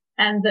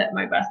 and that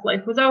my best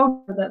life was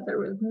over, that there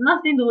was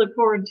nothing to look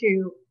forward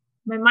to.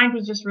 My mind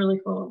was just really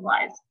full of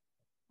lies.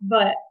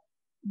 But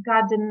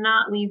God did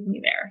not leave me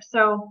there.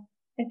 So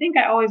I think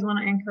I always want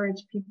to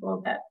encourage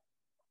people that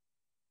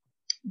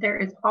there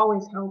is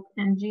always hope,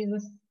 and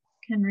Jesus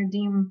can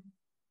redeem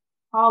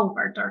all of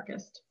our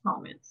darkest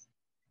moments.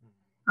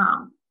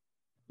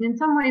 In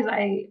some ways,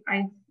 I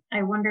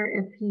wonder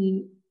if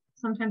he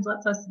sometimes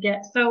lets us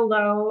get so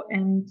low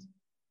and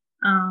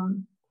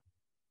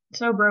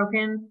so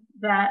broken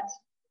that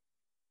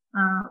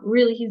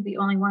really he's the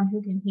only one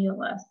who can heal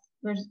us.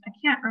 I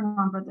can't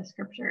remember the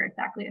scripture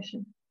exactly. I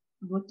should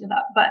have looked it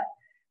up, but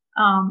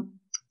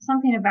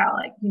something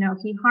about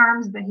he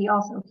harms, but he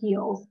also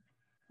heals.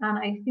 And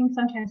I think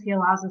sometimes he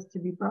allows us to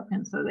be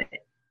broken so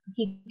that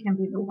he can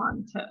be the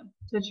one to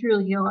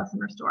truly heal us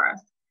and restore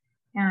us.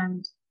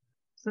 And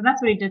so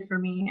that's what he did for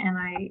me. And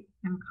I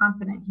am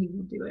confident he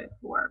will do it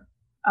for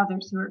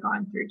others who are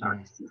going through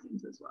dark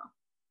seasons as well.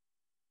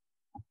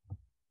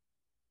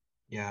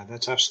 Yeah,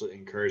 that's absolutely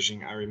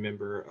encouraging. I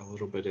remember a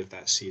little bit of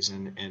that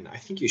season, and I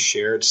think you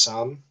shared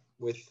some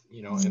with,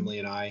 Emily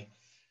and I,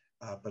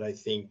 but I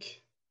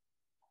think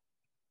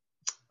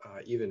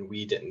even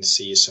we didn't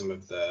see some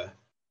of the,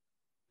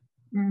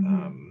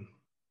 some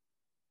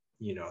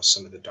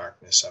of the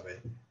darkness of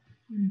it.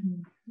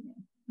 Mm-hmm. Yeah.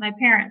 My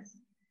parents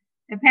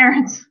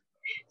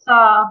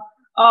saw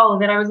all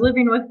of it. I was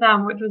living with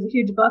them, which was a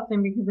huge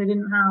blessing because I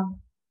didn't have,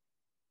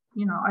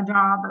 a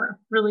job or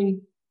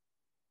really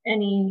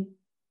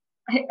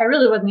I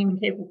really wasn't even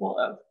capable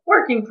of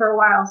working for a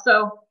while.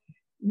 So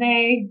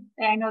I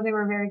know they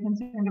were very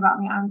concerned about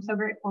me. I'm so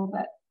grateful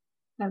that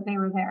they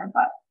were there,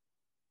 but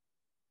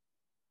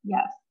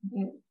yes,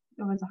 it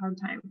was a hard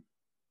time.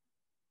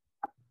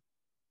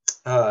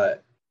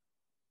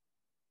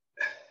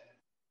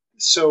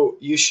 So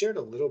you shared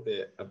a little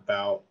bit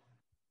about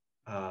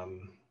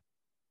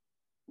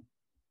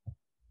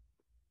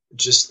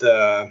just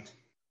the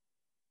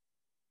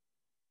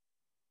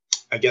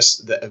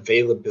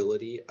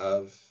availability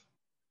of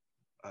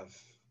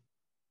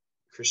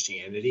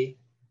Christianity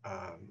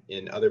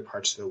in other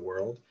parts of the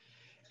world,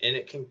 and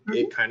it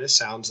kind of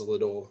sounds a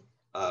little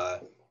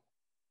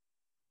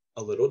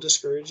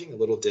discouraging, a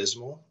little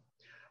dismal.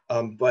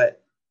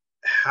 But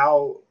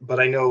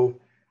I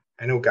know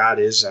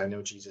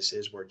Jesus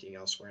is working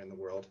elsewhere in the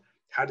world.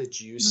 How did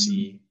you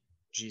see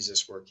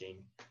Jesus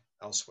working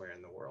elsewhere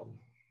in the world?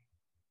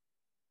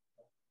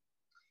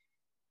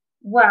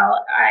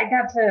 Well, I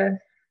got to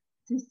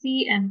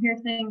see and hear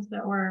things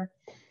that were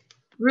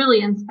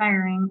really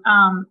inspiring.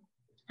 And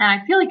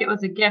I feel like it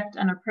was a gift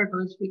and a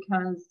privilege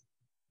because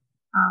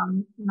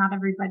not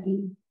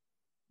everybody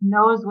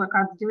knows what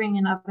God's doing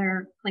in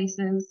other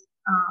places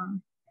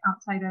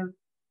outside of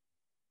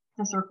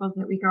the circles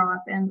that we grow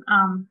up in.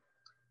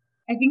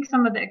 I think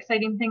some of the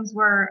exciting things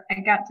were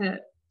I got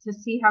to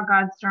see how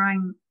God's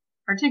drawing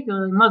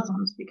particularly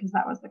Muslims, because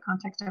that was the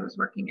context I was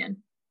working in,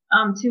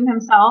 to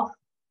himself.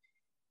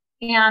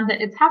 And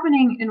it's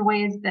happening in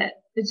ways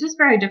that it's just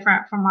very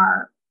different from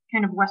our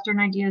kind of Western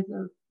ideas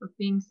of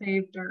being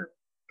saved or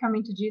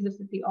coming to Jesus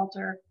at the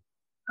altar.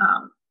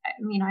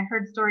 I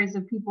heard stories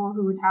of people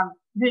who would have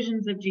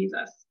visions of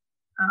Jesus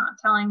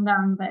telling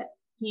them that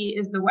he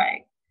is the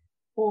way,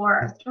 or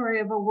a story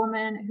of a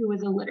woman who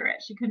was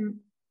illiterate. She couldn't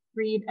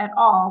read at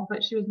all,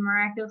 but she was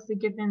miraculously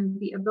given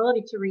the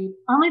ability to read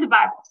only the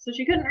Bible. So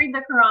she couldn't read the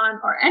Quran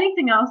or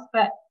anything else,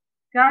 but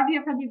God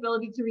gave her the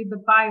ability to read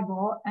the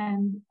Bible,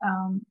 and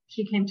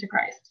she came to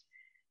Christ.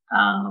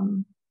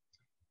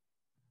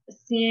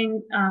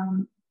 Seeing,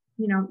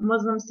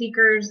 Muslim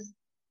seekers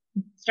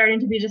starting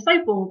to be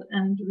discipled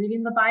and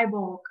reading the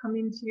Bible,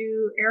 coming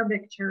to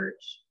Arabic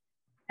church,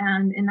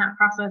 and in that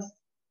process,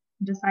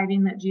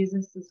 deciding that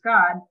Jesus is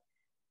God.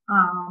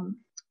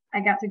 I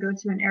got to go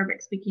to an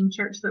Arabic-speaking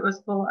church that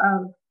was full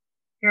of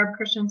Arab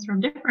Christians from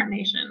different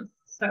nations.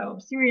 So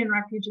Syrian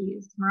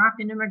refugees,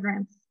 Moroccan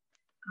immigrants,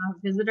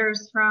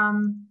 visitors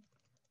from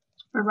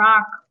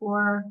Iraq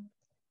or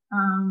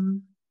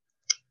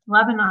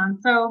Lebanon.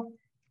 So,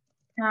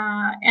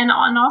 and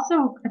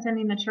also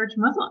attending the church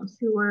Muslims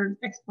who were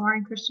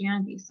exploring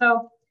Christianity.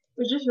 So it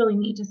was just really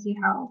neat to see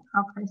how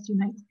Christ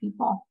unites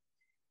people.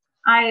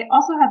 I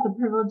also had the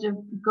privilege of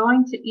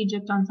going to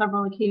Egypt on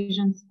several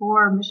occasions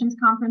for missions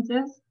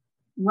conferences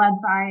led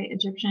by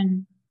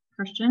Egyptian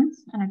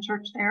Christians and a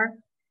church there,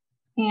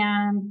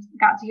 and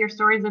got to hear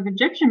stories of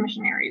Egyptian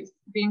missionaries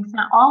being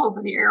sent all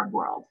over the Arab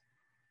world.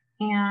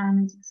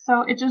 And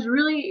so it just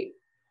really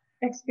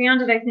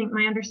expanded, I think,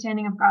 my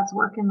understanding of God's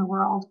work in the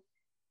world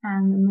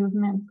and the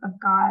movements of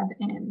God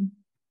in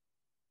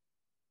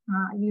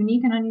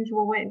unique and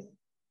unusual ways.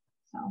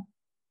 So.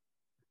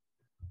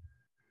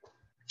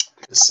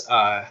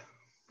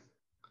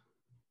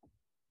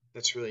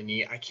 That's really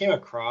neat. I came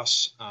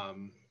across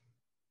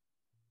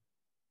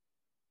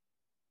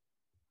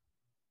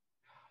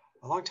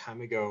a long time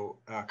ago,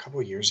 a couple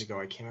of years ago,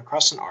 I came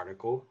across an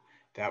article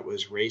that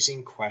was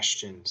raising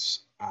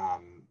questions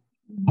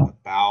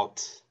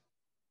about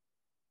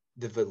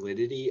the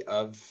validity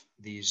of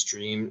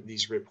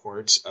these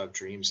reports of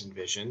dreams and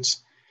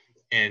visions.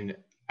 And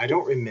I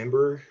don't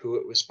remember who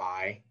it was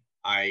by.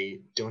 I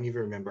don't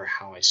even remember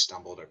how I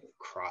stumbled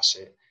across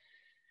it.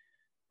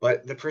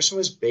 But the person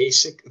was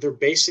their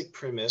basic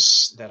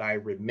premise that I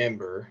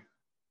remember.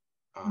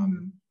 I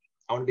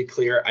want to be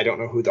clear. I don't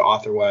know who the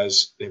author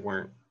was. They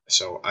weren't.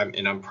 So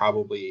I'm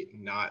probably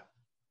not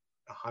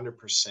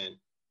 100%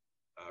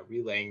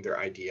 relaying their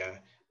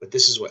idea, but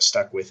this is what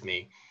stuck with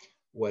me,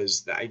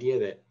 was the idea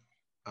that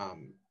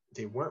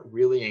they weren't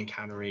really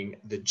encountering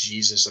the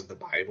Jesus of the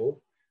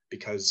Bible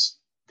because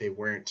they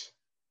weren't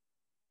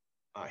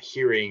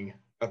hearing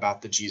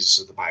about the Jesus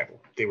of the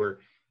Bible. They were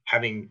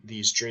having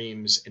these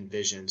dreams and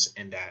visions,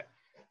 and that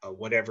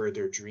whatever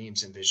their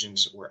dreams and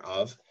visions were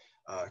of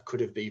could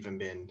have even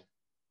been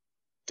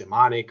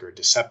demonic or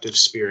deceptive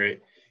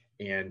spirit,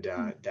 and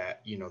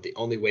that the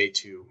only way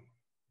to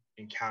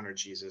encounter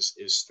Jesus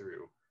is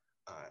through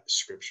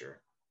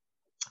Scripture.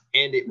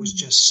 And it was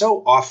just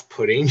so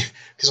off-putting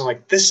because I'm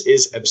like, this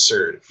is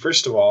absurd.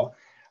 First of all,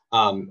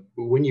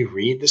 when you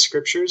read the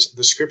scriptures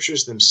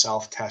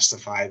themselves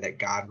testify that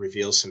God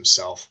reveals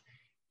himself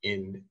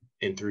in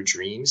through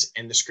dreams,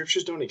 and the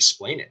scriptures don't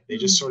explain it. They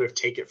just sort of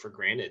take it for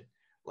granted.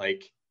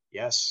 Like,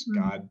 yes,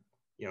 God,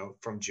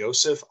 from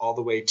Joseph all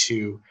the way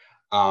to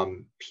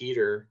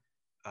Peter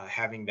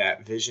having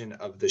that vision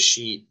of the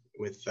sheet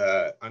with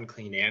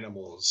unclean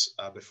animals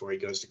before he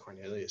goes to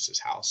Cornelius's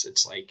house.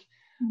 It's like,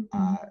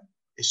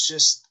 it's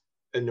just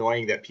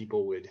annoying that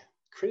people would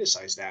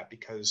criticize that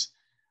because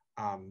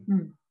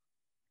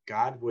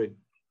God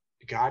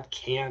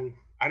can.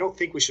 I don't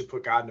think we should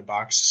put God in a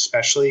box,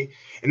 especially.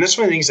 And that's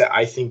one of the things that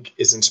I think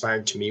is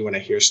inspiring to me when I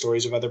hear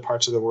stories of other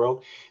parts of the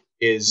world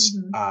is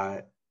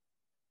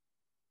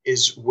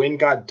when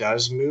God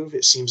does move,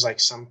 it seems like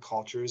some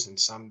cultures and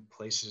some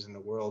places in the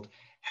world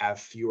have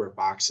fewer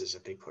boxes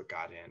that they put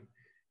God in.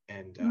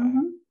 And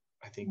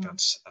I think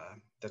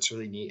that's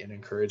really neat and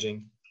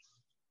encouraging.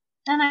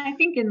 And I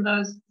think in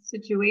those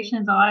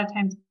situations, a lot of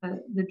times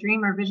the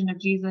dream or vision of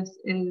Jesus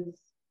is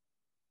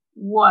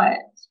what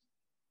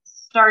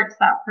starts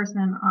that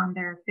person on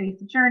their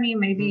faith journey,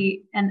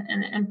 maybe.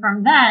 And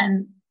from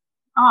then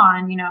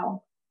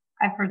on,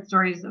 I've heard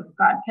stories of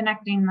God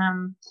connecting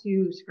them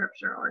to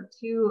Scripture or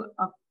to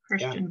a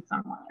Christian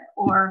somewhere,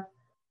 or,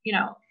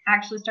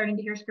 actually starting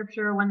to hear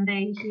Scripture when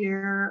they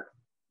hear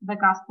the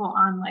gospel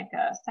on like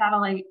a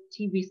satellite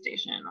TV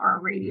station or a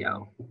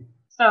radio.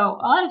 So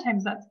a lot of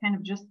times that's kind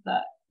of just the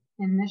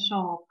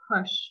initial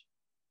push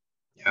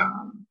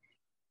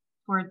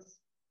towards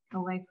the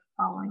life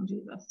following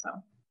Jesus. So.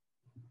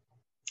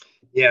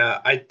 Yeah,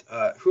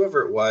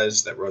 whoever it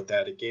was that wrote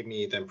that, it gave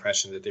me the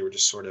impression that they were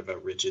just sort of a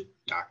rigid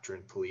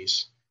doctrine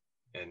police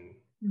and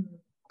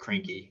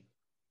cranky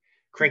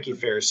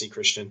Pharisee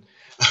Christian.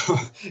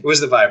 It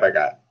was the vibe I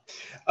got.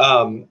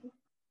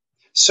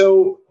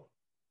 So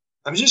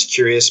I'm just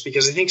curious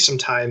because I think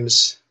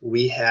sometimes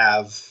we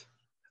have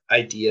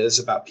ideas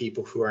about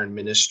people who are in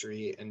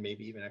ministry and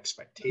maybe even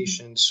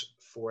expectations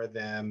for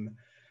them.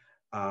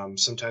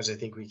 Sometimes I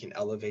think we can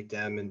elevate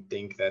them and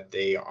think that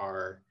they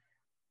are,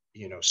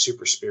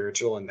 super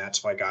spiritual, and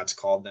that's why God's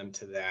called them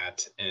to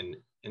that. And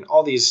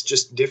all these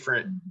just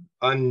different,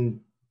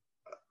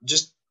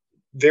 just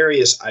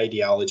various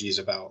ideologies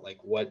about like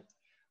what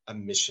a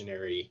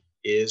missionary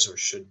is or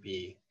should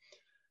be.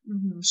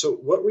 So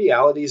what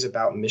realities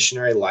about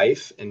missionary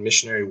life and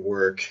missionary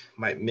work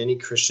might many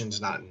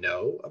Christians not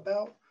know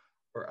about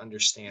or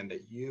understand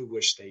that you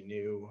wish they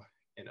knew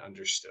and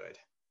understood?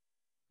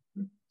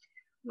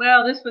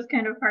 Well, this was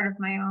kind of part of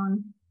my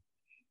own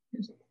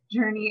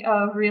journey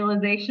of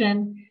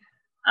realization.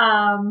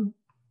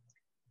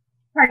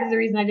 Part of the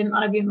reason I didn't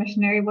want to be a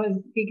missionary was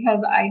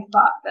because I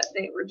thought that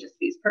they were just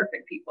these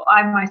perfect people.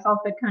 I myself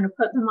had kind of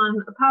put them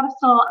on a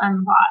pedestal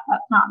and thought,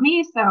 that's not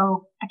me,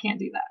 so I can't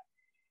do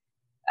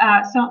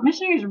that. So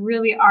missionaries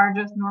really are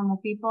just normal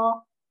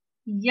people.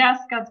 Yes,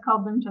 God's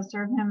called them to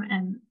serve him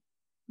and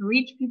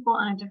reach people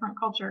in a different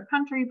culture or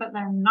country, but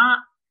they're not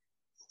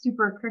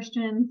super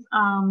Christians.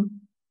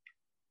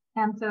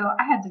 And so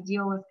I had to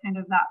deal with kind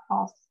of that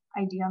false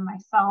idea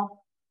myself.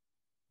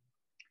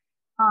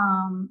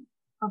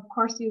 Of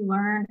course, you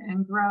learn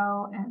and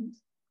grow, and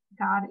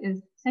God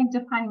is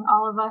sanctifying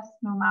all of us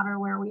no matter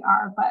where we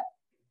are. But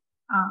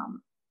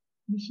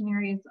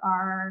missionaries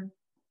are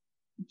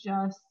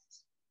just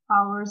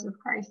followers of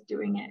Christ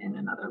doing it in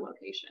another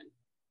location.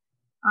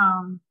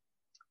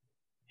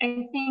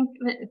 I think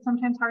that it's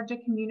sometimes hard to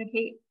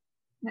communicate,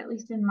 at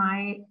least in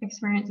my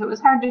experience, it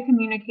was hard to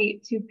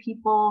communicate to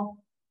people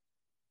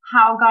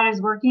how God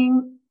is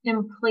working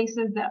in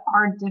places that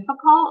are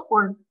difficult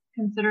or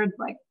considered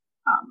like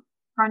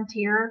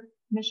frontier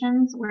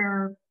missions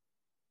where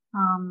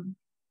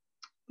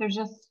there's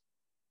just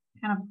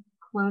kind of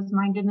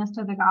closed-mindedness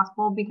to the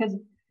gospel because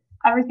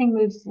everything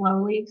moves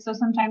slowly. So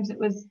sometimes it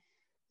was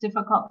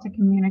difficult to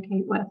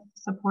communicate with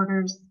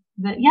supporters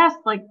that yes,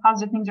 like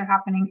positive things are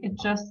happening. It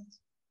just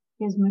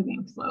is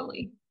moving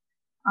slowly.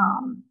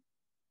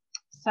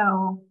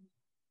 So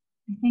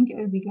I think it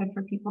would be good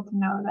for people to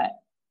know that,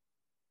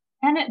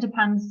 and it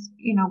depends,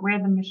 where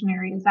the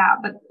missionary is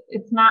at, but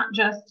it's not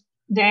just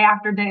day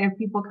after day of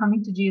people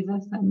coming to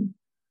Jesus. And,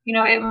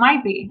 it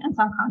might be in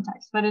some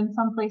contexts, but in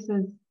some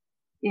places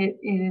it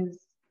is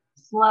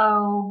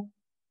slow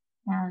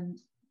and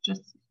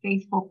just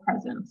faithful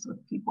presence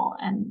with people,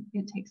 and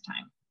it takes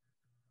time.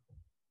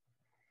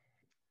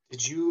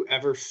 Did you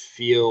ever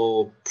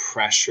feel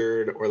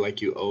pressured or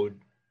like you owed,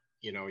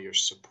 your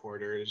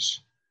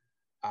supporters,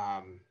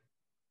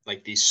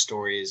 like these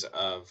stories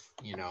of,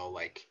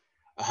 like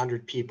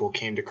 100 people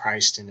came to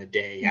Christ in a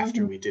day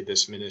after we did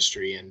this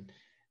ministry and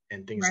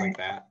things like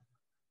that?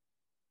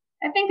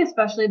 I think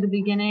especially at the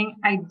beginning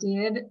I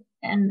did,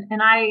 and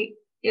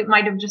it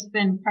might have just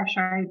been pressure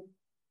I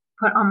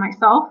put on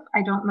myself.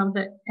 I don't know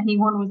that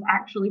anyone was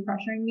actually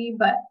pressuring me,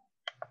 but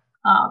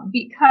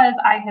because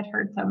I had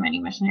heard so many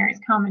missionaries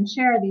come and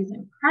share these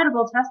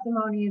incredible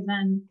testimonies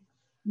and,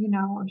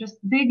 just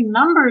big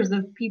numbers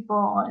of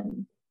people.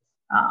 And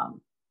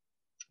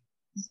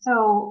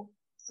so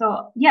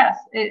yes,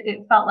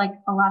 it felt like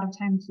a lot of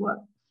times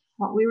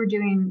what we were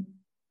doing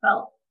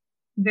felt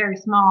very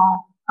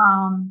small.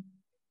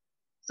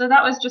 So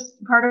that was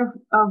just part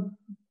of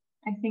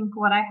I think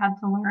what I had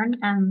to learn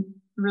and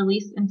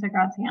release into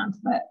God's hands,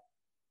 that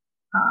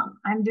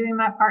I'm doing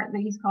my part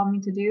that he's called me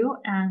to do,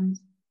 and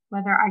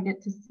whether I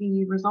get to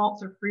see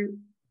results or fruit,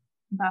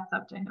 that's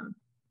up to him.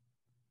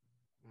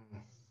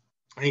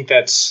 I think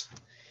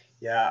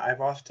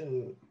I've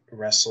often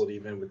wrestled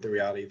even with the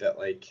reality that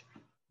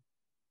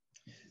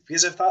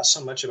because I've thought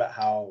so much about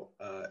how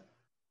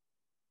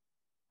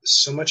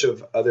so much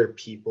of other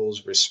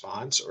people's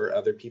response or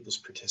other people's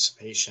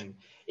participation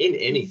in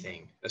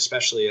anything,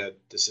 especially a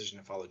decision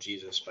to follow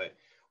Jesus, but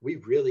we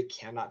really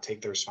cannot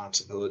take the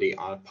responsibility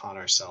upon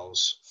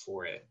ourselves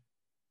for it.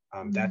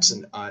 That's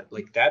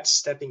that's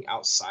stepping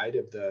outside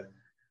of the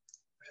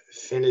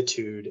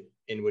finitude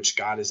in which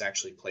God has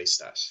actually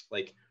placed us.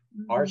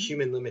 Our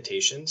human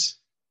limitations,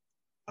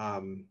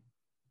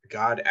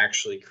 God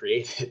actually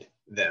created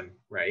them,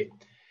 right?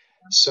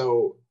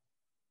 So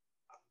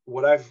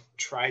what I've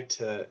tried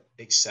to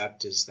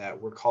accept is that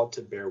we're called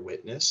to bear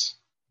witness.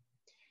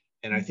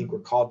 And I think we're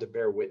called to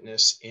bear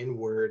witness in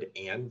word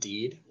and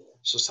deed.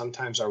 So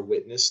sometimes our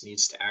witness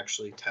needs to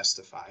actually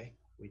testify.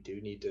 We do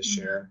need to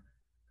share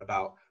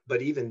about,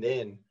 but even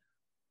then,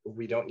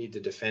 we don't need to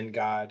defend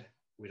God.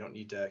 We don't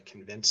need to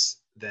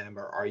convince them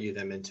or argue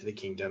them into the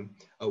kingdom.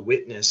 A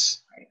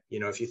witness,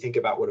 if you think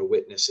about what a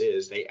witness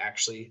is, they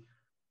actually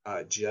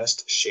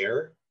just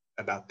share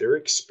about their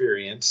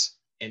experience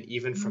and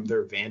even from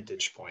their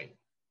vantage point.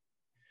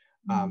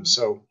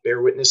 So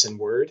bear witness in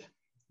word,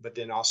 but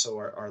then also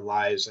our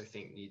lives, I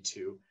think, need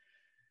to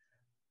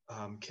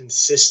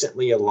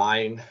consistently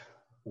align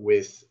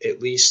with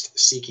at least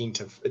seeking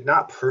to,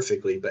 not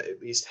perfectly, but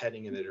at least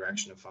heading in the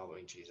direction of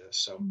following Jesus.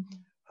 So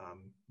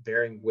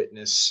bearing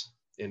witness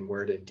in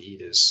word and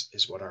deed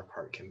is what our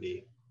part can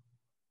be.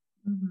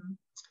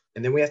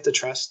 And then we have to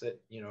trust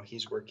that,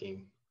 he's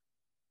working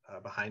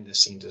behind the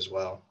scenes as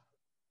well.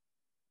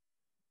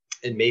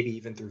 And maybe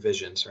even through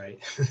visions, right?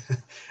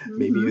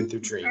 Maybe even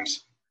through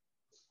dreams.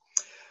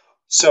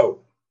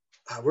 So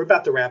we're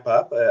about to wrap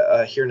up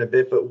here in a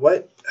bit, but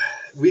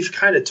we've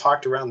kind of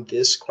talked around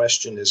this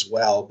question as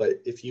well,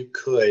 but if you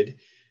could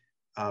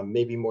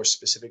maybe more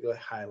specifically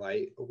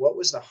highlight, what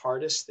was the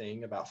hardest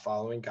thing about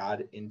following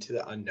God into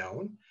the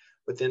unknown,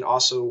 but then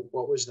also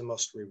what was the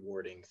most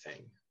rewarding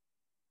thing?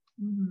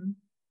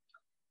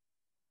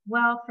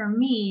 Well, for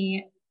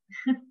me,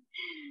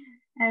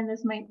 and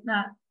this might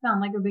not sound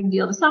like a big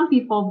deal to some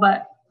people,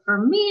 but for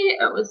me,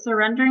 it was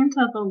surrendering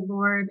to the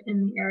Lord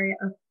in the area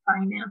of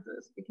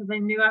finances because I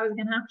knew I was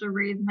going to have to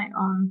raise my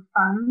own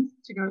funds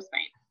to go to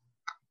Spain.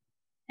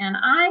 And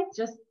I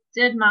just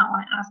did not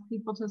want to ask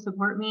people to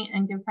support me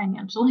and give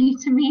financially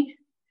to me.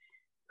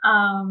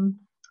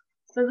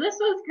 So this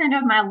was kind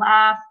of my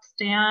last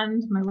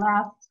stand, my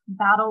last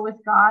battle with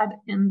God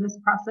in this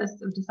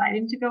process of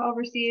deciding to go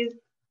overseas.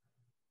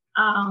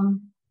 I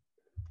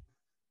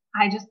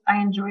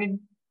enjoyed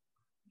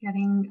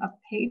getting a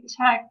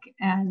paycheck,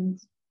 and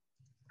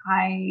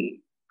I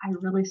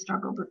really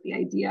struggled with the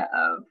idea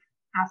of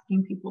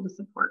asking people to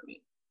support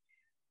me.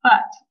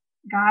 But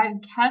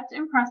God kept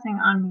impressing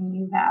on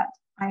me that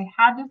I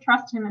had to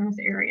trust him in this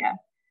area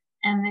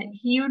and that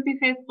he would be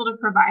faithful to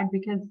provide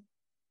because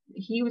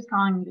he was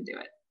calling me to do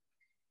it.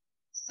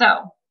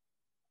 So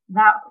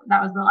that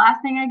was the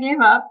last thing I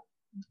gave up,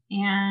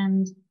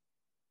 and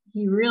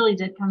he really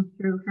did come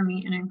through for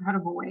me in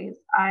incredible ways.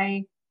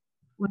 I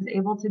was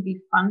able to be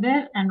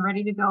funded and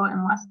ready to go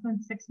in less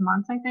than 6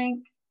 months, I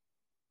think,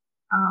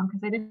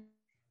 because I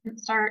didn't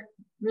start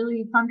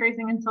really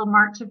fundraising until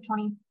March of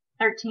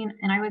 2013,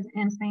 and I was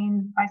in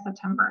Spain by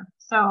September.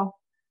 So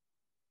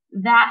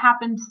that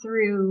happened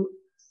through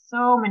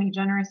so many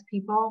generous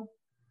people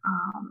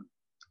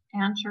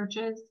and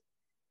churches,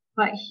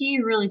 but he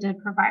really did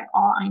provide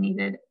all I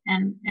needed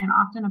and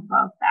often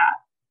above that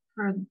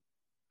for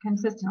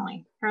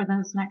consistently for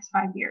those next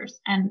 5 years.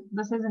 And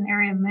this is an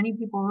area many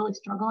people really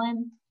struggle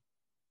in.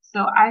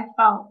 So I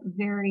felt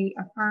very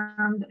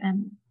affirmed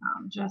and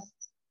just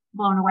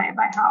blown away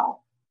by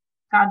how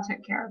God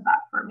took care of that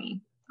for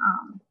me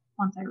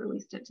once I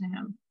released it to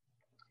him.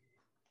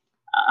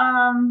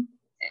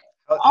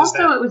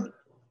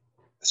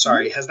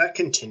 Has that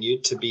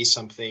continued to be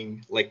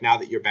something, like now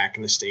that you're back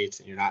in the States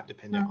and you're not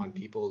dependent on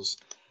people's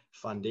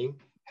funding,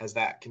 has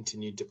that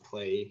continued to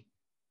play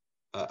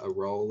a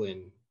role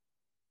in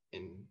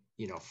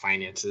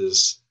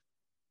finances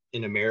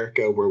in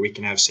America, where we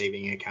can have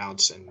saving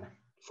accounts and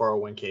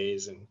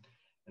 401ks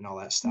and all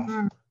that stuff?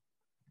 Mm-hmm.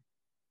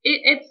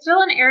 It's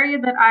still an area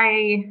that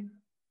I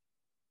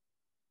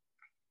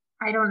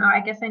don't know.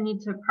 I guess I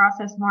need to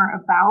process more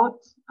about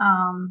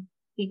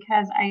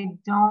because I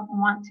don't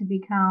want to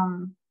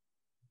become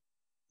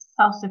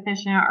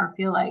self-sufficient or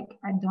feel like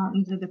I don't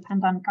need to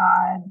depend on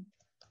God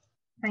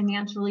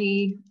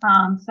financially.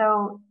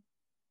 So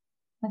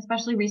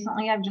especially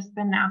recently, I've just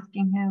been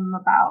asking him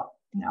about,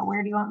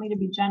 where do you want me to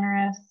be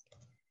generous?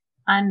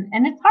 And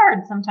it's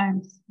hard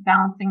sometimes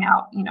balancing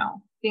out,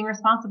 being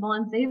responsible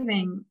and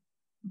saving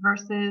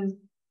versus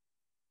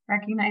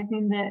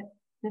recognizing that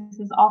this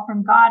is all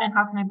from God and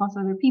how can I bless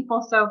other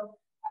people? So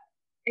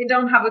I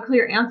don't have a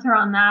clear answer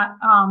on that.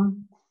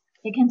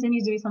 It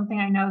continues to be something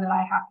I know that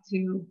I have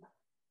to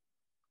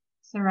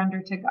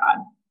surrender to God,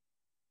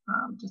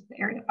 just the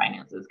area of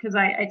finances, because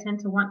I tend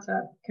to want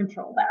to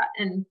control that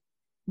and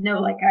know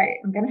like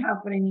I'm going to have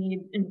what I need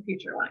in the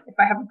future if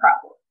I have a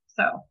problem.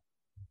 So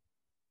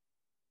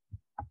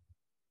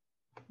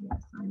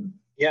yes, I'm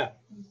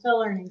still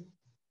learning.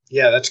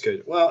 Yeah, that's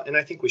good. Well, and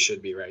I think we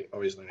should be, right?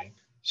 Always learning.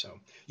 So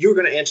you were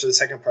going to answer the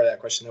second part of that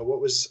question, though.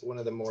 What was one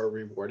of the more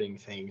rewarding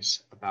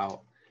things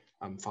about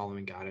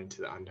following God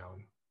into the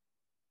unknown?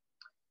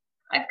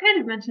 I've kind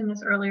of mentioned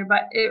this earlier,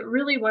 but it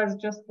really was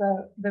just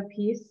the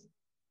peace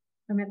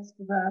amidst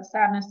the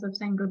sadness of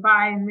saying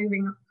goodbye and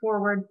moving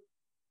forward,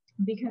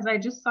 because I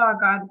just saw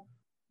God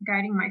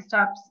guiding my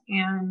steps,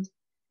 and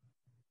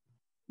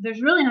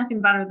there's really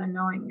nothing better than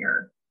knowing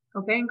you're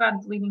obeying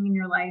God's leading in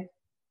your life,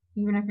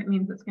 even if it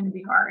means it's going to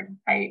be hard.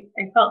 I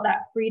felt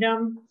that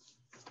freedom,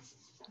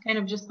 kind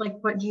of just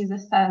like what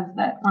Jesus says,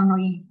 that when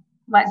we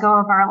let go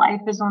of our life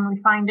is when we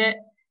find it.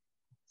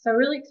 So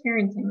really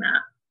experiencing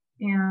that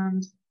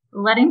and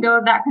letting go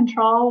of that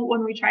control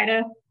when we try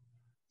to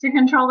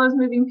control those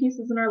moving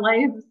pieces in our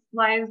lives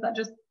that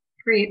just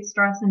create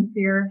stress and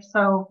fear.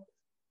 So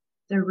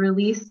the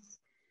release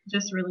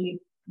just really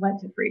led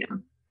to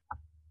freedom.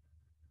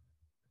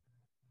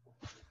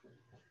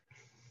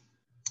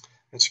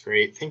 That's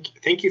great.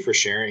 Thank you for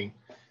sharing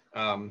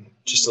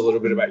just a little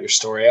bit about your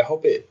story. I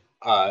hope it,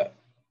 I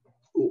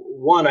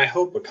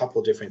hope a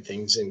couple different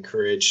things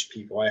encouraged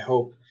people. I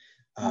hope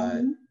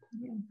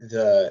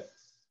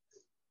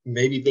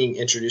maybe being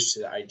introduced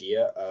to the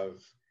idea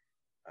of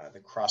the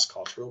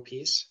cross-cultural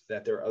piece,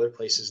 that there are other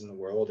places in the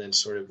world, and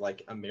sort of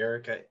like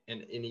America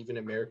and even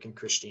American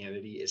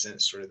Christianity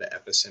isn't sort of the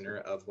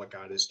epicenter of what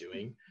God is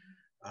doing.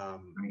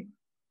 Right.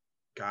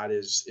 God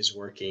is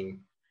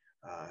working,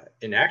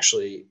 and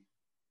actually,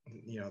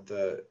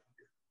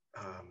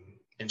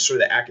 in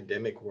sort of the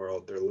academic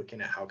world, they're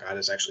looking at how God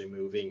is actually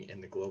moving in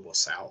the global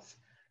South,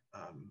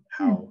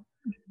 how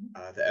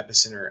the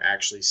epicenter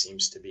actually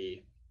seems to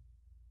be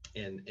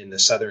in the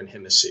southern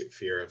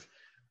hemisphere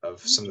of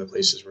some of the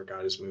places where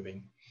God is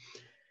moving.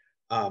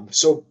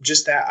 So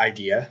just that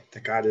idea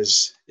that God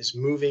is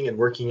moving and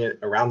working it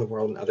around the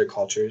world in other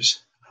cultures.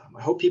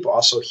 I hope people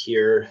also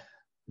hear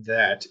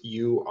that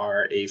you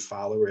are a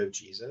follower of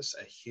Jesus,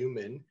 a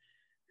human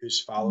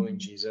who's following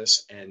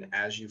Jesus. And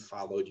as you've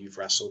followed, you've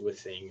wrestled with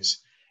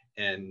things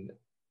and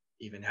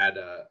even had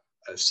a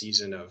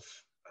season of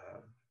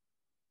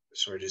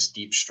sort of just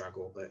deep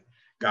struggle, but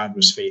God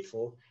was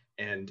faithful.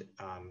 And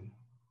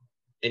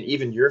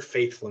even your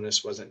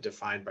faithfulness wasn't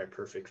defined by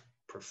perfect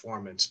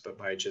performance, but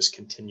by just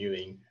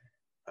continuing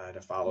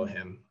to follow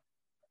him.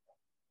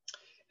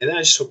 And then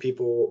I just hope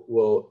people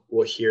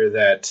will hear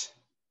that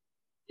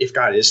if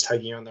God is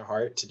tugging on their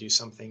heart to do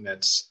something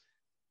that's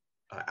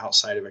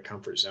outside of a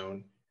comfort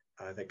zone,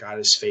 that God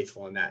is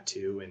faithful in that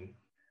too, and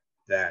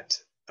that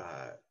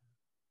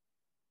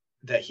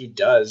he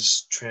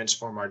does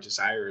transform our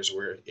desires,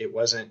 where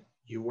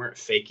you weren't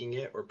faking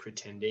it or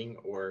pretending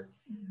or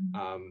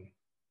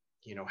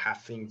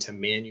having to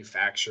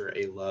manufacture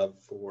a love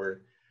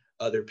for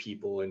other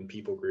people and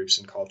people groups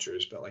and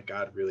cultures, but like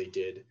God really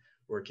did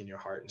work in your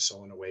heart and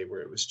soul in a way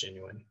where it was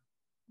genuine.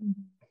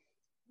 Mm-hmm.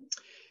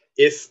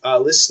 If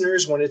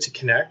listeners wanted to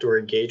connect or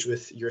engage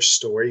with your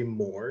story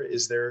more,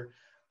 is there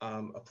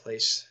a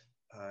place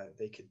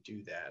they could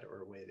do that,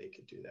 or a way they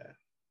could do that?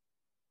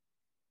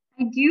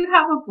 I do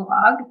have a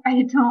blog.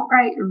 I don't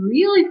write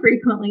really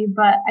frequently,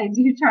 but I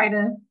do try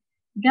to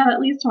get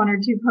at least 1 or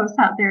 2 posts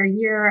out there a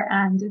year.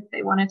 And if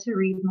they wanted to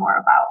read more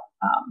about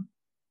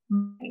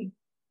my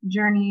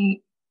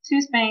journey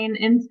to Spain,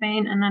 in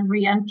Spain, and then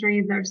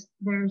re-entry, there's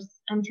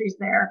entries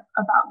there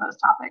about those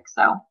topics.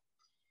 So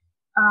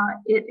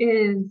it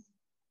is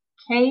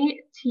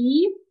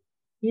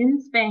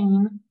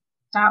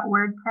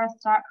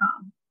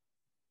ktinspain.wordpress.com.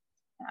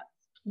 That's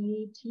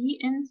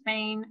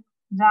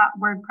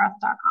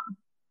ktinspain.wordpress.com.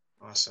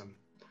 Awesome.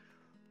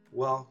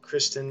 Well,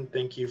 Kristen,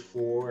 thank you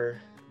for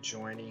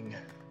joining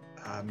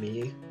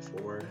me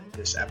for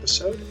this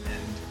episode,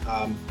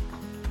 and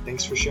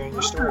thanks for sharing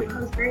your story.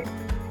 That was great.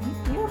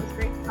 Thank you. It was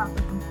great to talk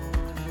with you.